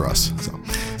is just for us. So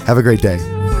have a great day.